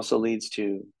 it also leads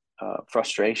to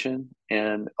frustration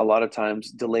and a lot of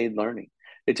times delayed learning.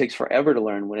 It takes forever to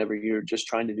learn whenever you're just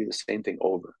trying to do the same thing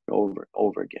over and over and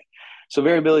over again. So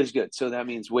variability is good. So that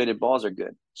means weighted balls are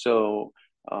good. So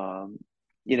um,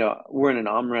 we're in an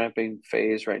on-ramping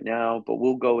phase right now, but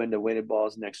we'll go into weighted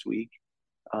balls next week.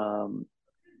 Um,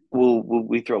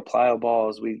 we throw plyo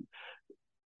balls.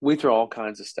 We throw all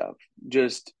kinds of stuff.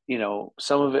 Just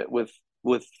some of it with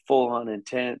full on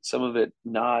intent, some of it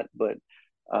not, but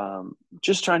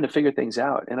just trying to figure things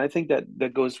out. And I think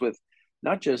that goes with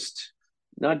not just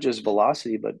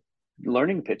velocity, but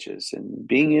learning pitches and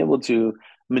being able to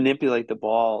manipulate the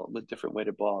ball with different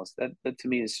weighted balls. That to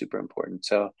me is super important.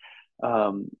 So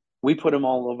um, we put them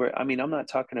all over. I mean, I'm not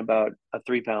talking about a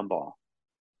 3 pound ball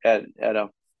at a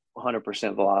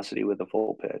 100% velocity with a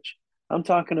full pitch. I'm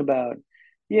talking about,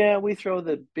 yeah, we throw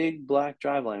the big black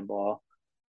driveline ball,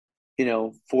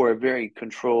 for a very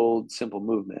controlled, simple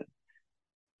movement.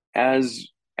 As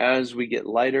we get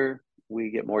lighter,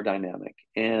 we get more dynamic.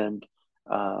 And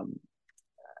um,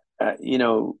 you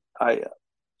know, I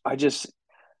just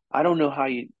I don't know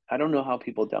how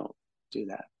people don't do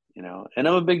that. And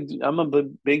I'm a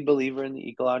big believer in the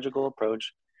ecological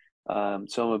approach.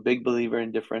 So I'm a big believer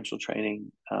in differential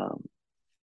training,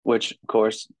 which of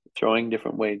course throwing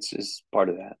different weights is part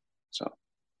of that. So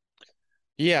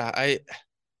Yeah,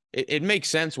 it makes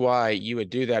sense why you would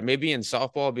do that. Maybe in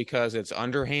softball because it's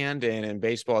underhand and in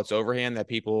baseball it's overhand that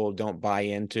people don't buy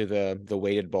into the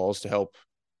weighted balls to help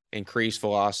increase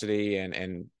velocity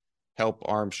and help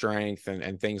arm strength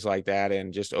and things like that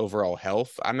and just overall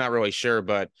health. I'm not really sure,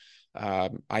 but I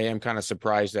am kind of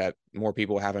surprised that more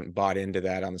people haven't bought into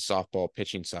that on the softball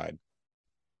pitching side.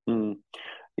 mm,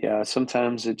 yeah,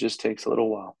 sometimes it just takes a little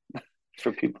while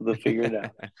for people to figure it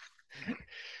out.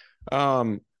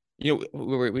 Um,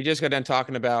 we just got done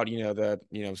talking about,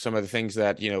 some of the things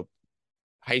that,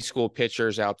 high school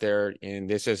pitchers out there, and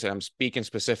this is I'm speaking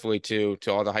specifically to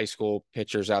all the high school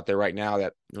pitchers out there right now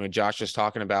that Josh is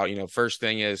talking about. First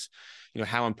thing is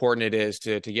how important it is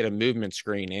to get a movement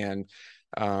screen and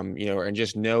and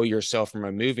just know yourself from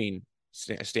a moving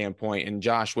standpoint. And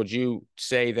Josh, would you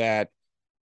say that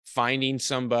finding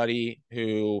somebody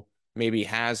who maybe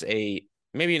has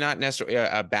maybe not necessarily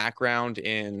a background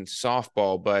in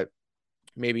softball, but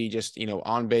maybe just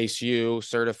on base U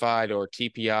certified or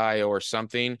TPI or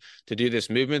something to do this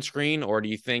movement screen, or do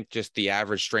you think just the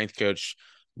average strength coach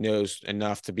knows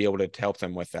enough to be able to help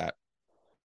them with that?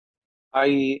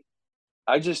 I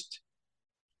I just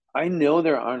I know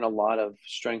there aren't a lot of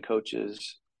strength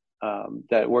coaches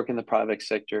that work in the private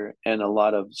sector, and a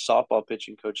lot of softball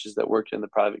pitching coaches that work in the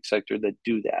private sector that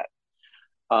do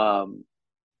that. Um,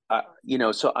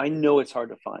 so I know it's hard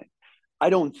to find. I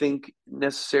don't think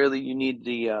necessarily you need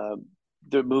the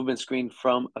movement screen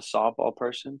from a softball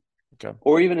person Okay.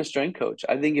 or even a strength coach.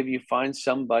 I think if you find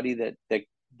somebody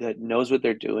that knows what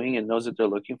they're doing and knows what they're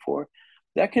looking for,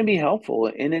 that can be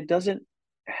helpful. And it doesn't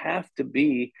have to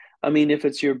be. I mean, if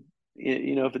it's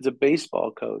if it's a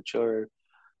baseball coach or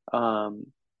um,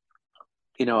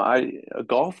 a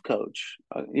golf coach,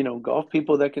 golf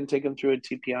people that can take them through a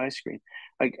TPI screen,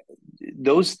 like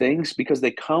those things, because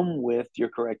they come with your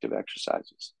corrective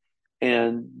exercises,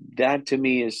 and that to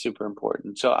me is super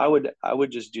important. So I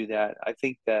would just do that. I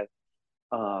think that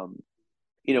um,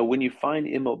 when you find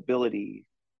immobility,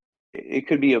 it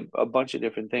could be a bunch of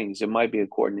different things. It might be a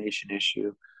coordination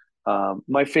issue.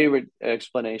 My favorite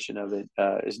explanation of it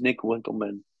is Nick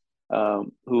Winkelman,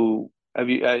 who have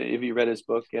you read his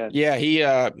book yet? Yeah,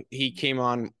 he came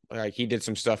on, like he did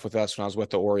some stuff with us when I was with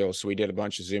the Orioles, so we did a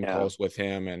bunch of Zoom Yeah, calls with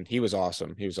him, and he was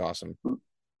awesome. He was awesome.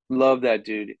 love that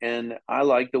dude, and I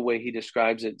like the way he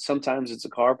describes it. Sometimes it's a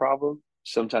car problem,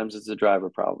 sometimes it's a driver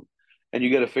problem, and you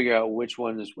got to figure out which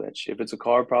one is which. If it's a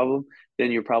car problem,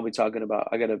 then you're probably talking about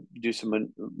I got to do some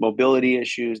mobility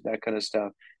issues, that kind of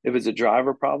stuff. If it's a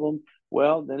driver problem,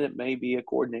 well, then it may be a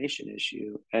coordination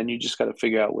issue, and you just got to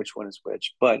figure out which one is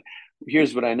which. But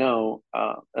here's what I know: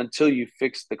 until you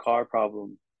fix the car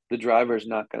problem, the driver is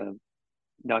not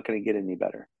gonna get any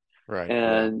better. Right.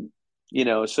 Yeah. And,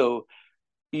 so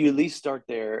you at least start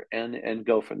there and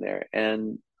go from there.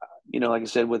 And, like I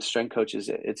said, with strength coaches,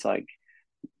 it's like,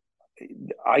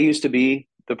 I used to be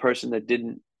the person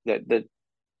that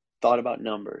thought about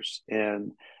numbers.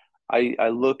 And I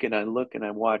look and I look and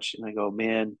I watch and I go,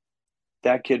 man,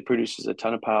 that kid produces a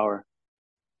ton of power,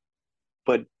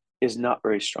 but is not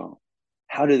very strong.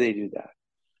 How do they do that?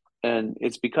 And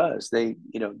it's because they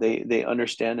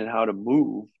understand and how to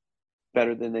move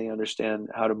better than they understand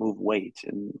how to move weight.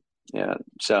 And yeah,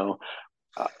 so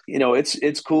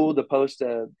it's cool to post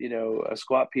a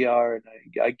squat PR, and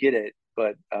I get it,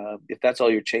 but if that's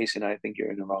all you're chasing, I think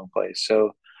you're in the wrong place.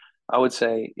 So I would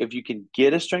say if you can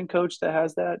get a strength coach that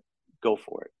has that, go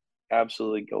for it.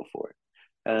 Absolutely go for it.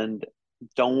 And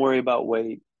don't worry about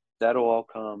weight. That'll all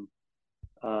come.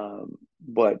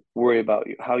 But worry about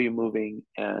how you're moving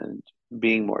and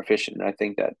being more efficient. I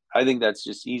think that's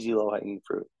just easy low hanging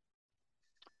fruit.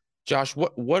 Josh,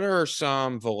 what are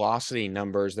some velocity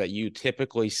numbers that you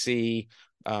typically see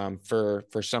for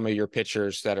some of your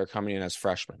pitchers that are coming in as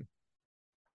freshmen?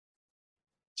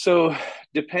 So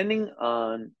depending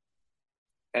on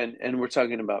and we're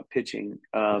talking about pitching,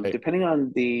 Right. depending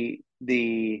on the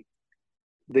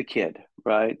kid,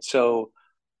 right? So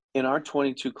in our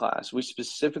 22 class, we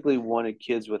specifically wanted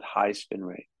kids with high spin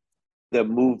rate that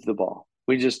move the ball.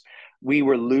 We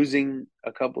were losing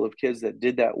a couple of kids that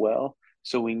did that well,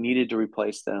 so we needed to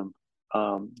replace them.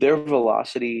 Their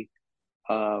velocity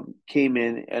came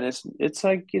in, and it's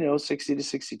like 60 to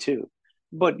 62,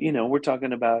 but we're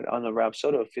talking about on the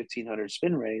Rapsodo 1,500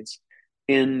 spin rates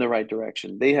in the right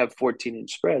direction. They have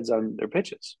 14-inch spreads on their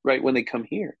pitches right when they come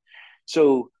here.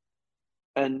 So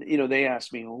and they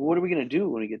asked me, well, what are we going to do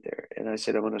when we get there? And I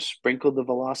said, I'm going to sprinkle the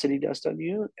velocity dust on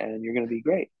you, and you're going to be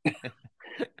great.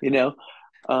 you know,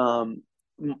 um,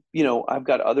 I've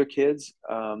got other kids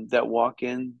that walk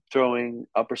in throwing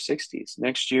upper 60s.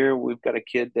 Next year, we've got a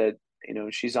kid that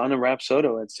she's on a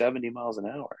Rapsodo at 70 miles an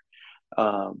hour.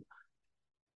 Um,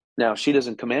 Now she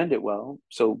doesn't command it well,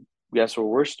 so guess where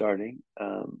we're starting.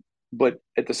 But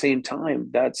at the same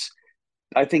time,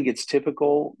 I think it's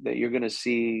typical that you're going to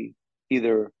see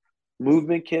either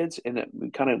movement kids, and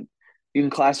kind of you can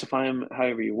classify them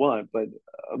however you want, but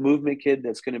a movement kid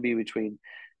that's going to be between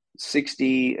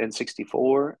 60 and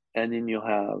 64, and then you'll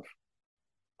have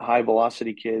high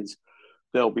velocity kids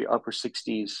that'll be upper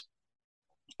 60s.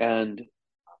 And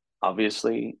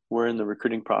obviously, we're in the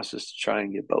recruiting process to try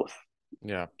and get both.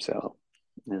 Yeah. So,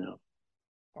 you know.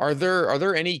 Are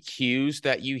there any cues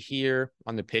that you hear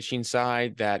on the pitching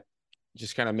side that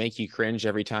just kind of make you cringe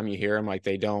every time you hear them? Like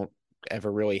they don't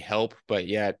ever really help, but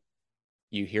yet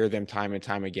you hear them time and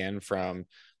time again from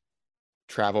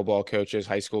travel ball coaches,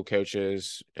 high school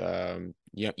coaches,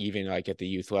 even like at the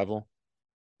youth level.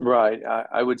 Right.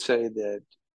 I would say that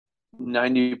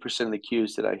 90% of the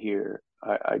cues that I hear,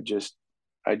 I just,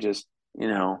 you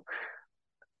know,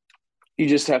 you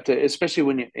just have to, especially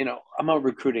when I'm out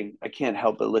recruiting, I can't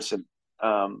help but listen.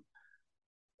 Um,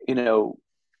 you know,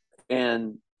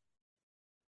 and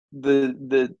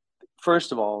the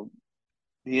first of all,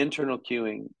 the internal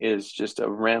cueing is just a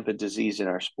rampant disease in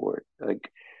our sport.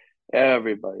 Like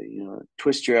everybody,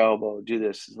 twist your elbow, do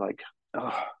this. It's like,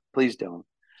 oh, please don't.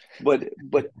 But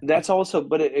that's also,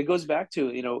 but it goes back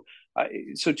to,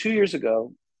 so 2 years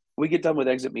ago, we get done with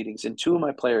exit meetings, and two of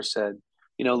my players said,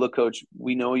 look, coach,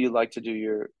 we know you like to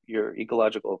do your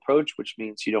ecological approach, which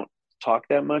means you don't talk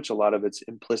that much. A lot of it's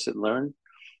implicit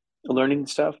learning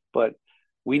stuff, but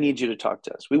we need you to talk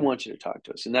to us. We want you to talk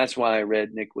to us. And that's why I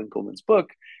read Nick Winkelman's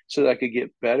book, so that I could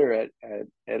get better at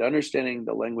understanding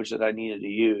the language that I needed to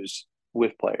use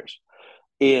with players.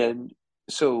 And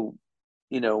so,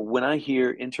 when I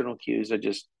hear internal cues,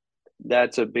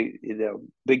 that's a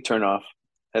big turn off.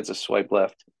 That's a swipe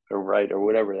left or right or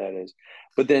whatever that is.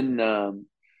 But then,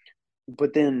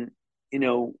 you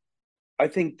know, I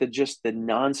think that just the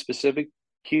non-specific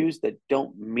cues that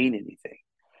don't mean anything.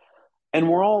 And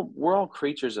we're all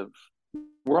creatures of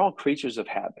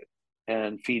habit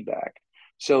and feedback.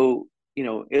 So,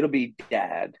 it'll be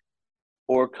dad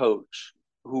or coach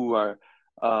who are,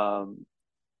 um,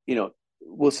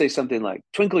 will say something like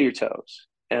 "twinkle your toes,"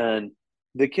 and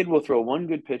the kid will throw one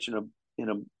good pitch in a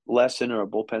lesson or a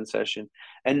bullpen session,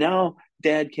 and now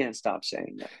dad can't stop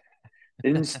saying that.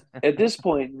 And at this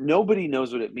point, nobody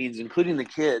knows what it means, including the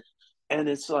kid. And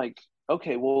it's like,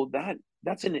 okay, well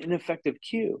that's an ineffective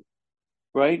cue,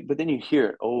 right? But then you hear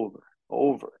it over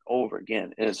and over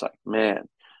again, and it's like, man,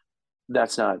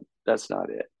 that's not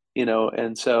it,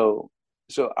 And so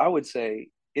I would say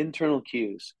internal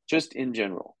cues, just in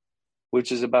general,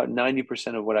 which is about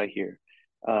 90% of what I hear,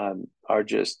 are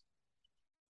just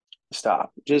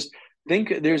Stop. Just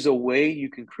think there's a way you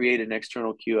can create an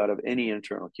external cue out of any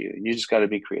internal cue, and you just got to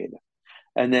be creative.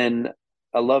 And then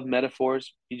I love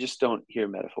metaphors. You just don't hear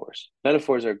metaphors.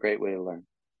 Metaphors are a great way to learn,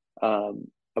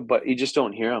 but you just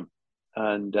don't hear them.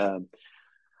 And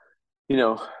you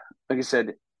know, like I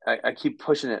said, I keep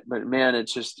pushing it, but man,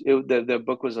 it's just the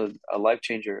book was a life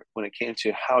changer when it came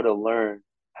to how to learn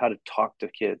how to talk to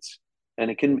kids,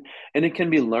 and it can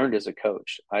be learned as a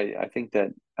coach. I think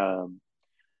that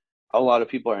a lot of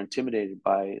people are intimidated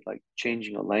by like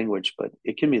changing a language, but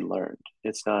it can be learned.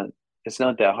 It's not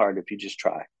that hard if you just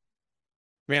try.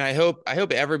 Man, I hope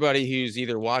everybody who's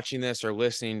either watching this or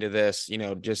listening to this, you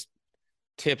know, just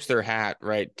tips their hat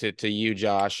right to you,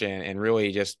 Josh, and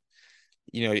really just,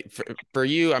 you know, for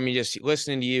you, I mean, just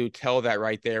listening to you tell that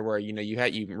right there where, you know,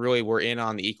 you really were in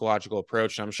on the ecological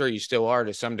approach. And I'm sure you still are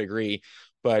to some degree,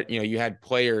 but, you know, you had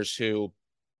players who,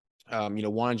 you know,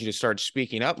 wanted you to start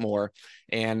speaking up more.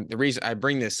 And the reason I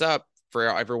bring this up for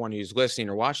everyone who's listening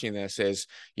or watching this is,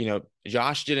 you know,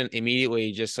 Josh didn't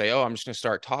immediately just say, "Oh, I'm just going to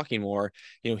start talking more."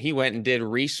 You know, he went and did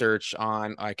research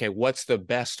on, okay, what's the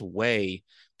best way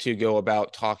to go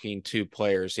about talking to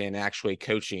players and actually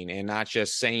coaching and not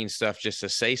just saying stuff just to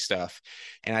say stuff.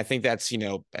 And I think that's, you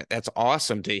know, that's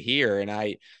awesome to hear. And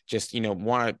I just, you know,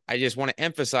 I just want to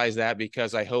emphasize that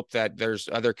because I hope that there's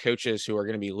other coaches who are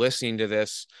going to be listening to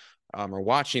this or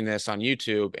watching this on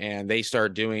YouTube and they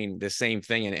start doing the same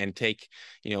thing and take,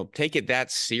 you know, take it that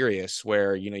serious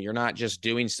where, you know, you're not just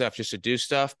doing stuff just to do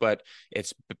stuff, but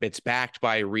it's backed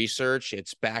by research.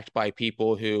 It's backed by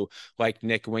people who like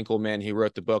Nick Winkelman, who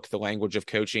wrote the book, The Language of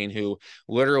Coaching, who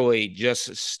literally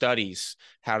just studies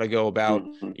how to go about,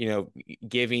 Mm-hmm. you know,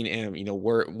 giving him, you know,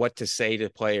 what to say to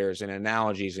players and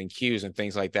analogies and cues and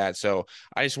things like that. So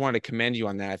I just wanted to commend you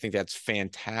on that. I think that's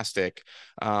fantastic.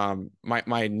 My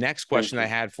next Thank question I you.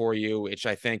 had for you, which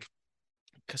I think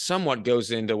somewhat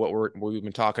goes into what we've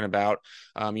been talking about.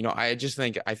 You know, I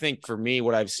think for me,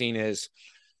 what I've seen is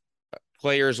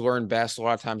players learn best a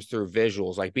lot of times through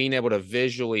visuals, like being able to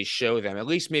visually show them, at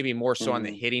least maybe more so on the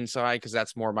Mm-hmm. hitting side, because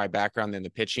that's more my background than the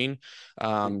pitching. So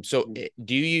Mm-hmm.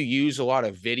 do you use a lot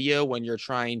of video when you're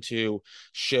trying to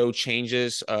show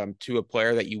changes to a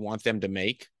player that you want them to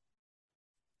make?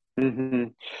 Mm-hmm.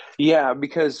 Yeah,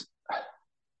 because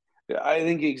I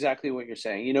think exactly what you're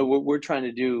saying. You know, what we're trying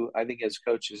to do, I think, as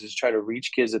coaches, is try to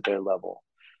reach kids at their level.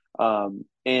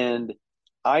 And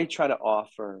I try to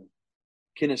offer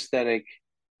kinesthetic,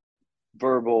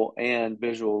 verbal, and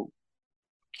visual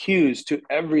cues to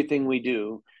everything we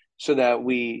do so that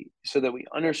we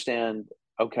understand,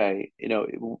 okay, you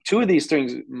know, two of these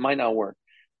things might not work,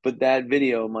 but that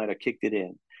video might have kicked it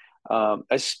in.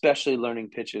 Especially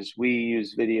learning pitches, we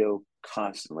use video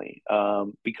constantly,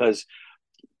 because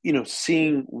you know,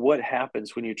 seeing what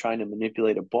happens when you're trying to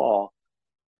manipulate a ball.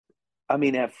 I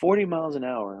mean, at 40 miles an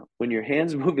hour, when your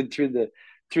hands moving through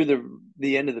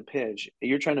the end of the pitch,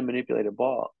 you're trying to manipulate a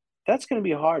ball. That's going to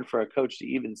be hard for a coach to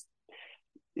even.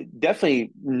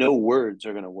 Definitely, no words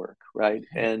are going to work, right?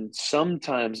 And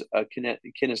sometimes a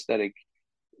kinesthetic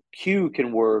cue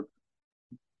can work,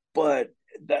 but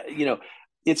that, you know,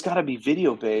 it's got to be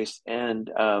video based, and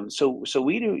so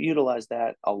we do utilize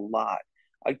that a lot.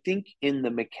 I think in the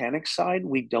mechanics side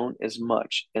we don't as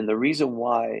much, and the reason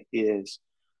why is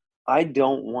I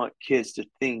don't want kids to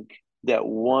think that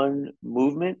one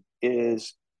movement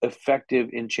is effective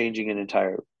in changing an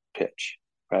entire pitch,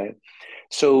 right?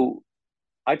 So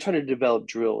I try to develop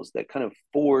drills that kind of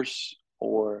force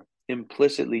or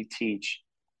implicitly teach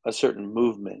a certain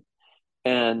movement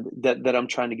and that I'm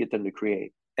trying to get them to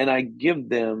create. And I give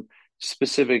them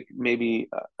specific, maybe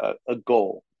a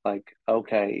goal. Like,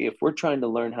 okay, if we're trying to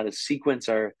learn how to sequence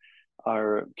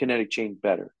our kinetic chain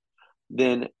better,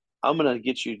 then I'm going to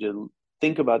get you to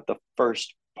think about the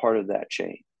first part of that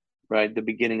chain, right? The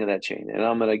beginning of that chain. And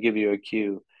I'm going to give you a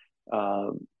cue,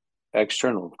 um,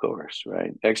 external, of course,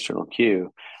 right? External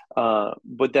cue.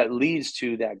 But that leads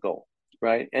to that goal,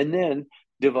 right? And then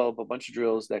develop a bunch of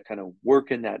drills that kind of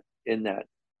work in that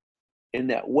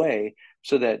way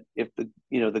so that if the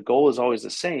you know the goal is always the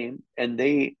same and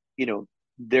they you know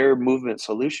their movement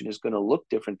solution is going to look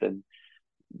different than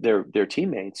their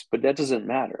teammates, but that doesn't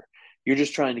matter. You're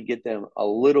just trying to get them a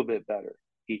little bit better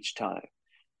each time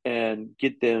and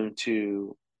get them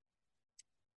to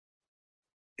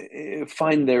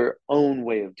find their own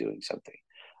way of doing something.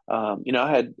 You know,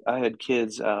 I had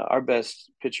kids. Our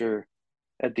best pitcher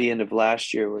at the end of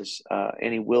last year was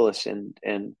Annie Willis,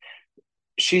 and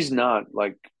she's not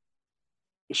like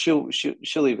she'll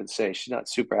even say she's not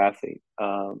super athlete.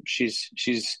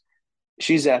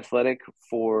 She's athletic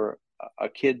for a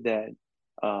kid that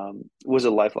was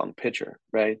a lifelong pitcher,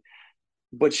 right?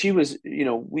 but she was,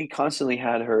 we constantly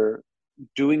had her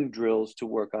doing drills to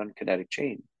work on kinetic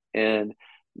chain. And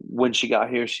when she got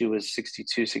here, she was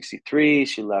 62, 63.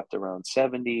 She left around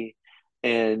 70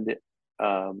 and,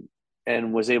 um,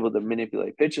 and was able to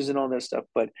manipulate pitches and all that stuff.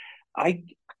 But I,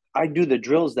 I do the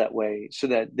drills that way so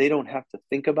that they don't have to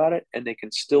think about it and they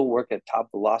can still work at top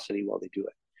velocity while they do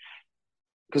it.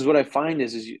 Because what I find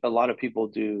is a lot of people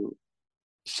do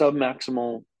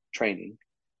submaximal training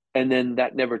and then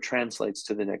that never translates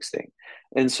to the next thing.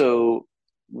 And so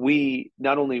we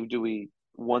not only do we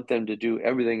want them to do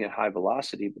everything at high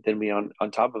velocity, but then we on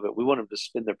top of it, we want them to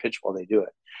spin their pitch while they do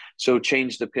it. So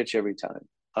change the pitch every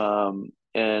time,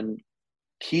 and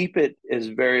keep it as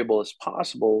variable as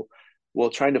possible while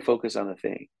trying to focus on the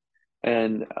thing.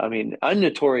 And I mean, I'm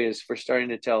notorious for starting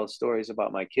to tell stories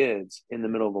about my kids in the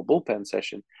middle of a bullpen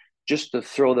session just to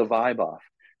throw the vibe off,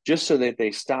 just so that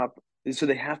they stop, so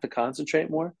they have to concentrate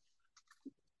more.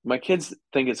 My kids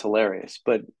think it's hilarious,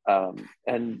 but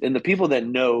and the people that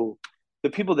know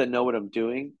what I'm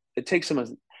doing, it takes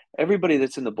them everybody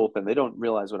that's in the bullpen, they don't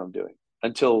realize what I'm doing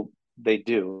until they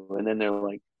do, and then they're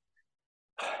like,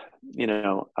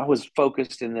 I was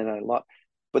focused and then I lost.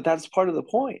 But that's part of the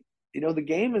point. The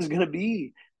game is going to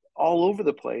be all over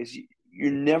the place.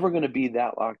 You're never going to be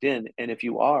that locked in, and if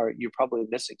you are, you're probably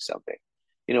missing something.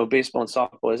 Baseball and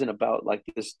softball isn't about like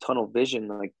this tunnel vision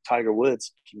like Tiger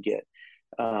Woods can get.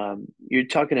 You're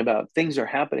talking about things are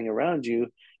happening around you.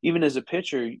 Even as a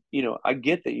pitcher, I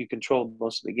get that you control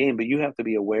most of the game, but you have to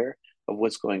be aware of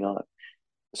what's going on.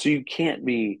 So you can't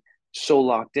be so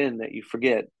locked in that you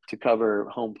forget to cover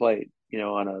home plate,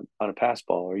 on a pass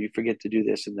ball, or you forget to do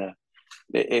this and that.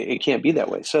 It can't be that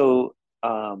way. So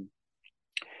in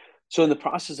the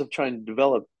process of trying to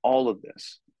develop all of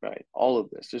this, right, all of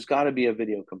this, there's got to be a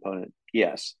video component.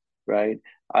 Yes, right.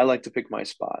 I like to pick my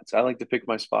spots. I like to pick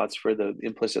my spots for the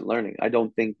implicit learning. I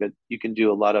don't think that you can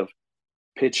do a lot of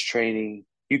pitch training.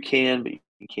 You can, but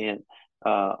you can't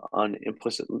on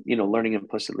implicit, learning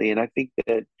implicitly. And I think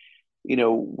that,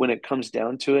 when it comes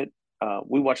down to it,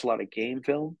 we watch a lot of game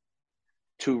film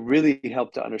to really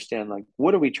help to understand, like,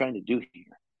 what are we trying to do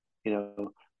here?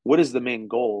 What is the main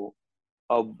goal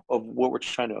of what we're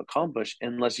trying to accomplish?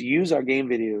 And let's use our game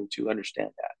video to understand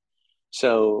that.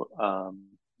 So,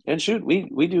 and shoot,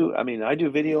 we do. I mean, I do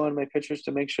video on my pitchers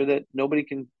to make sure that nobody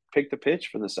can pick the pitch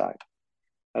from the side.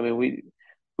 I mean, we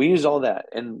use all that,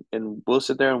 and we'll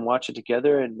sit there and watch it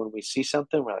together. And when we see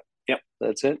something, we're like, "Yep,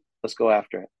 that's it. Let's go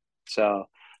after it." So,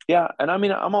 yeah, and I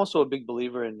mean, I'm also a big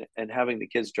believer in having the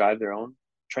kids drive their own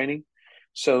training.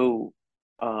 So,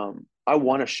 I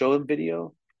want to show them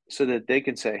video so that they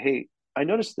can say, "Hey, I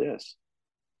noticed this.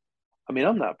 I mean,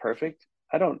 I'm not perfect.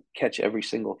 I don't catch every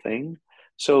single thing."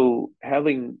 So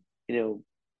having,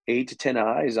 8 to 10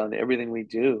 eyes on everything we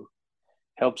do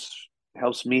helps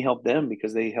me help them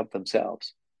because they help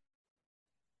themselves.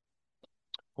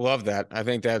 Love that. I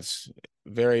think that's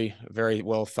very, very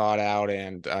well thought out.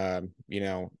 And,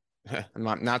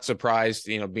 I'm not surprised,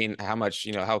 being how much,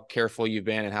 how careful you've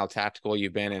been and how tactical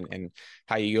you've been and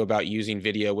how you go about using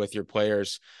video with your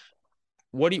players.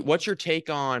 What's your take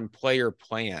on player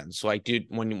plans? Like, dude,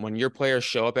 when your players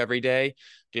show up every day,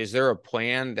 is there a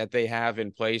plan that they have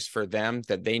in place for them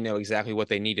that they know exactly what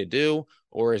they need to do?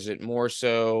 Or is it more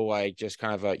so like just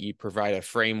kind of you provide a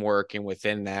framework and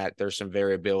within that there's some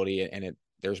variability and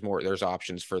there's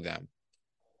options for them?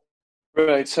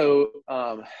 Right.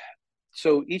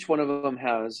 So each one of them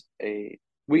has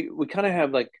we kind of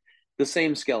have like the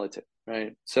same skeleton,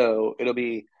 right? So it'll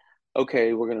be,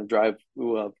 okay, we're going to drive,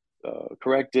 we'll have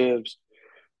correctives,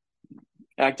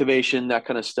 activation, that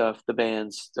kind of stuff, the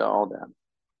bands, all that.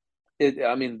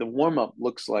 I mean, the warm up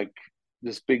looks like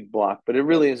this big block, but it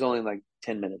really is only like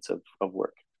 10 minutes of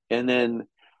work. And then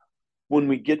when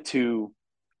we get to,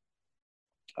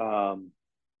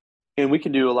 and we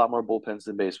can do a lot more bullpens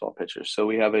than baseball pitchers. So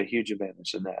we have a huge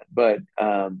advantage in that. But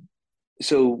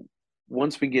so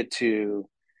once we get to,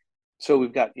 so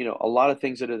we've got, a lot of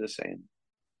things that are the same.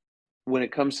 When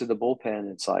it comes to the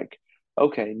bullpen, it's like,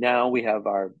 okay, now we have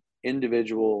our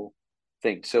individual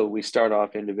thing. So we start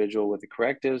off individual with the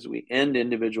correctives, we end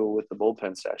individual with the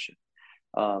bullpen session.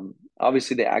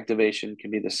 Obviously, the activation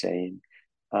can be the same.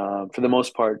 For the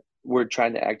most part, we're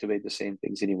trying to activate the same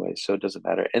things anyway, so it doesn't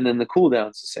matter. And then the cool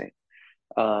down's the same.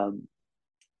 And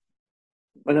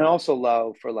I also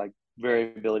allow for like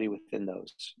variability within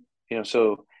those.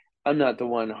 So I'm not the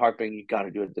one harping, you got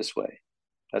to do it this way.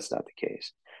 That's not the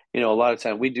case. A lot of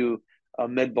time we do a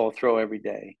med ball throw every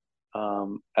day,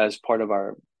 as part of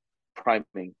our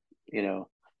priming, to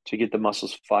get the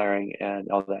muscles firing and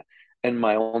all that. And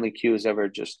my only cue is ever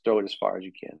just throw it as far as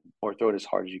you can or throw it as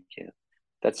hard as you can.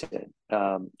 That's it.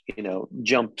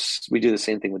 Jumps, we do the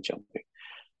same thing with jumping.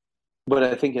 But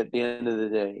I think at the end of the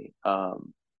day,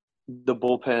 the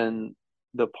bullpen,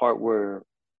 the part where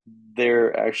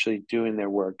they're actually doing their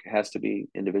work has to be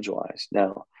individualized.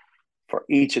 Now, for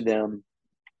each of them,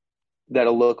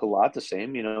 that'll look a lot the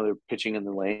same. They're pitching in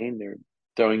the lane, they're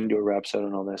throwing to a rep zone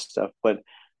and all that stuff. But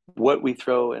what we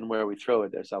throw and where we throw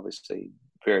it, there's obviously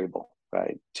variable,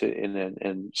 right?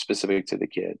 And specific to the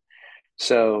kid.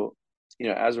 So,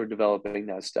 as we're developing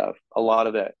that stuff, a lot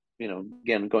of it,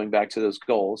 again, going back to those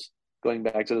goals, going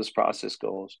back to those process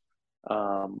goals,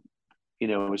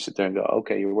 we sit there and go,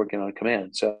 okay, you're working on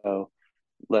command. So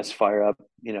let's fire up,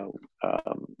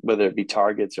 whether it be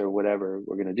targets or whatever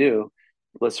we're going to do,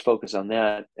 let's focus on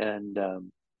that and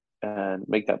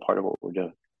make that part of what we're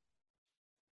doing.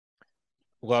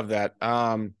 Love that.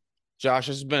 Josh,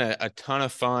 this has been a ton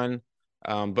of fun.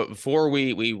 But before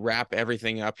we wrap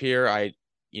everything up here, I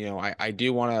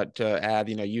do want to add,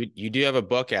 you do have a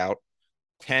book out,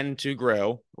 Tend to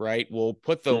Grow, right? We'll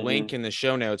put the link in the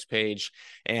show notes page.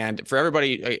 And for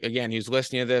everybody, again, who's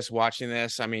listening to this, watching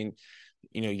this, I mean,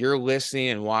 you're listening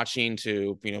and watching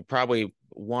to, probably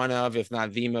one of, if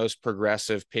not the most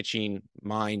progressive pitching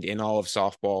mind in all of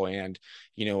softball. And,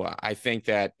 I think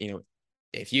that,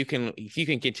 if you can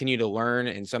continue to learn,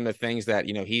 and some of the things that,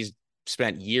 he's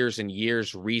spent years and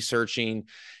years researching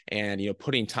and,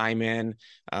 putting time in,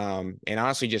 and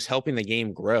honestly, just helping the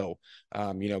game grow,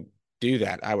 do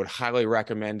that. I would highly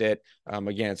recommend it.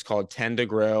 Again, it's called Tend to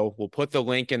Grow. We'll put the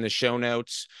link in the show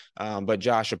notes. But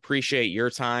Josh, appreciate your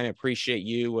time. Appreciate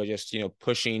you just,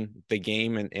 pushing the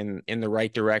game in the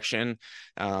right direction.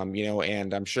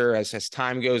 And I'm sure as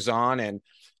time goes on, and,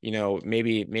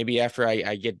 maybe after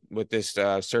I get with this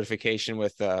certification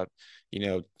with,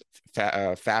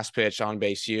 Fast Pitch On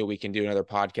Base U, we can do another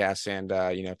podcast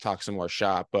and talk some more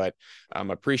shop. But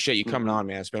appreciate you coming on,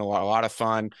 man. It's been a lot of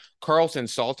fun. Carlton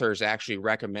Salters actually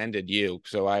recommended you,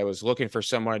 so I was looking for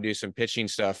someone to do some pitching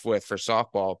stuff with for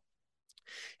softball.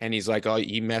 And he's like,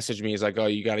 he messaged me. He's like,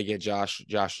 you got to get Josh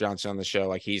Johnson on the show.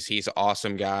 Like he's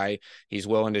awesome guy. He's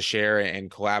willing to share and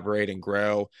collaborate and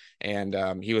grow. And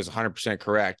he was 100%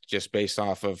 correct just based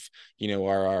off of,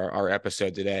 our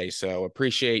episode today. So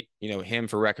appreciate, him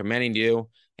for recommending you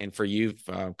and for you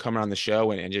coming on the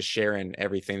show and just sharing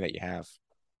everything that you have.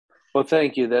 Well,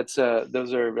 thank you. That's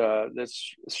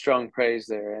strong praise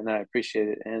there, and I appreciate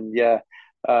it. And yeah,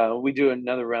 we do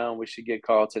another round. We should get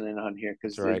Carlton in on here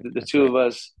because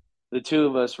the two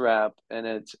of us rap, and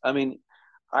it's. I mean,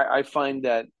 I find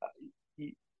that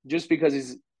just because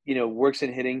he's works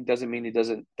in hitting doesn't mean he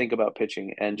doesn't think about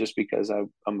pitching, and just because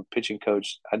I'm a pitching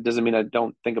coach doesn't mean I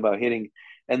don't think about hitting.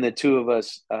 And the two of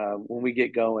us, when we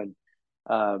get going,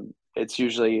 it's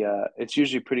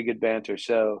usually pretty good banter.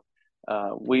 So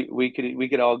we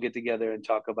could all get together and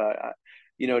talk about.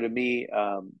 To me,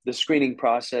 the screening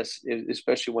process,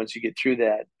 especially once you get through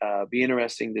that, be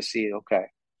interesting to see. Okay,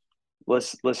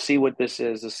 let's see what this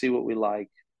is. Let's see what we like.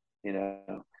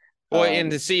 Well,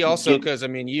 and to see also, because I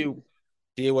mean, you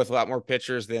deal with a lot more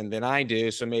pitchers than I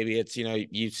do, so maybe it's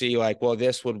you see like, well,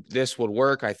 this would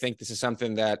work. I think this is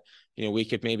something that we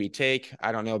could maybe take.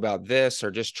 I don't know about this,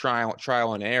 or just trial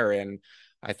and error. And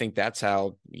I think that's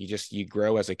how you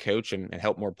grow as a coach and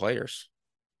help more players.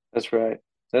 That's right.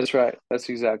 That's right. That's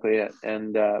exactly it.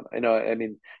 And I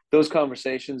mean, those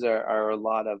conversations are a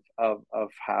lot of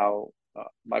how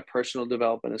my personal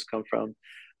development has come from.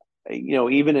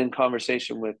 Even in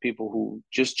conversation with people who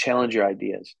just challenge your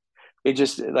ideas, it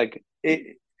just like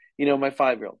it. My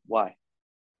 5-year-old, why?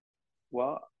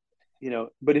 Well,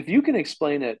 but if you can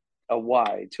explain it a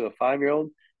why to a 5-year-old,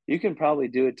 you can probably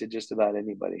do it to just about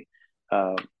anybody.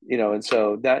 And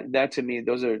so that to me,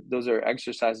 those are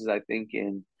exercises I think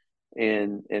in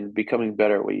becoming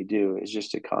better at what you do is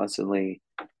just to constantly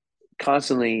try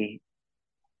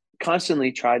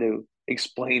to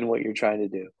explain what you're trying to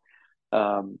do.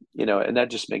 And that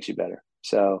just makes you better.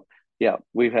 So yeah,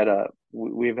 we've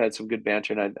had some good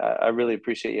banter, and I really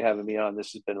appreciate you having me on.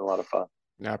 This has been a lot of fun.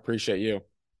 I appreciate you.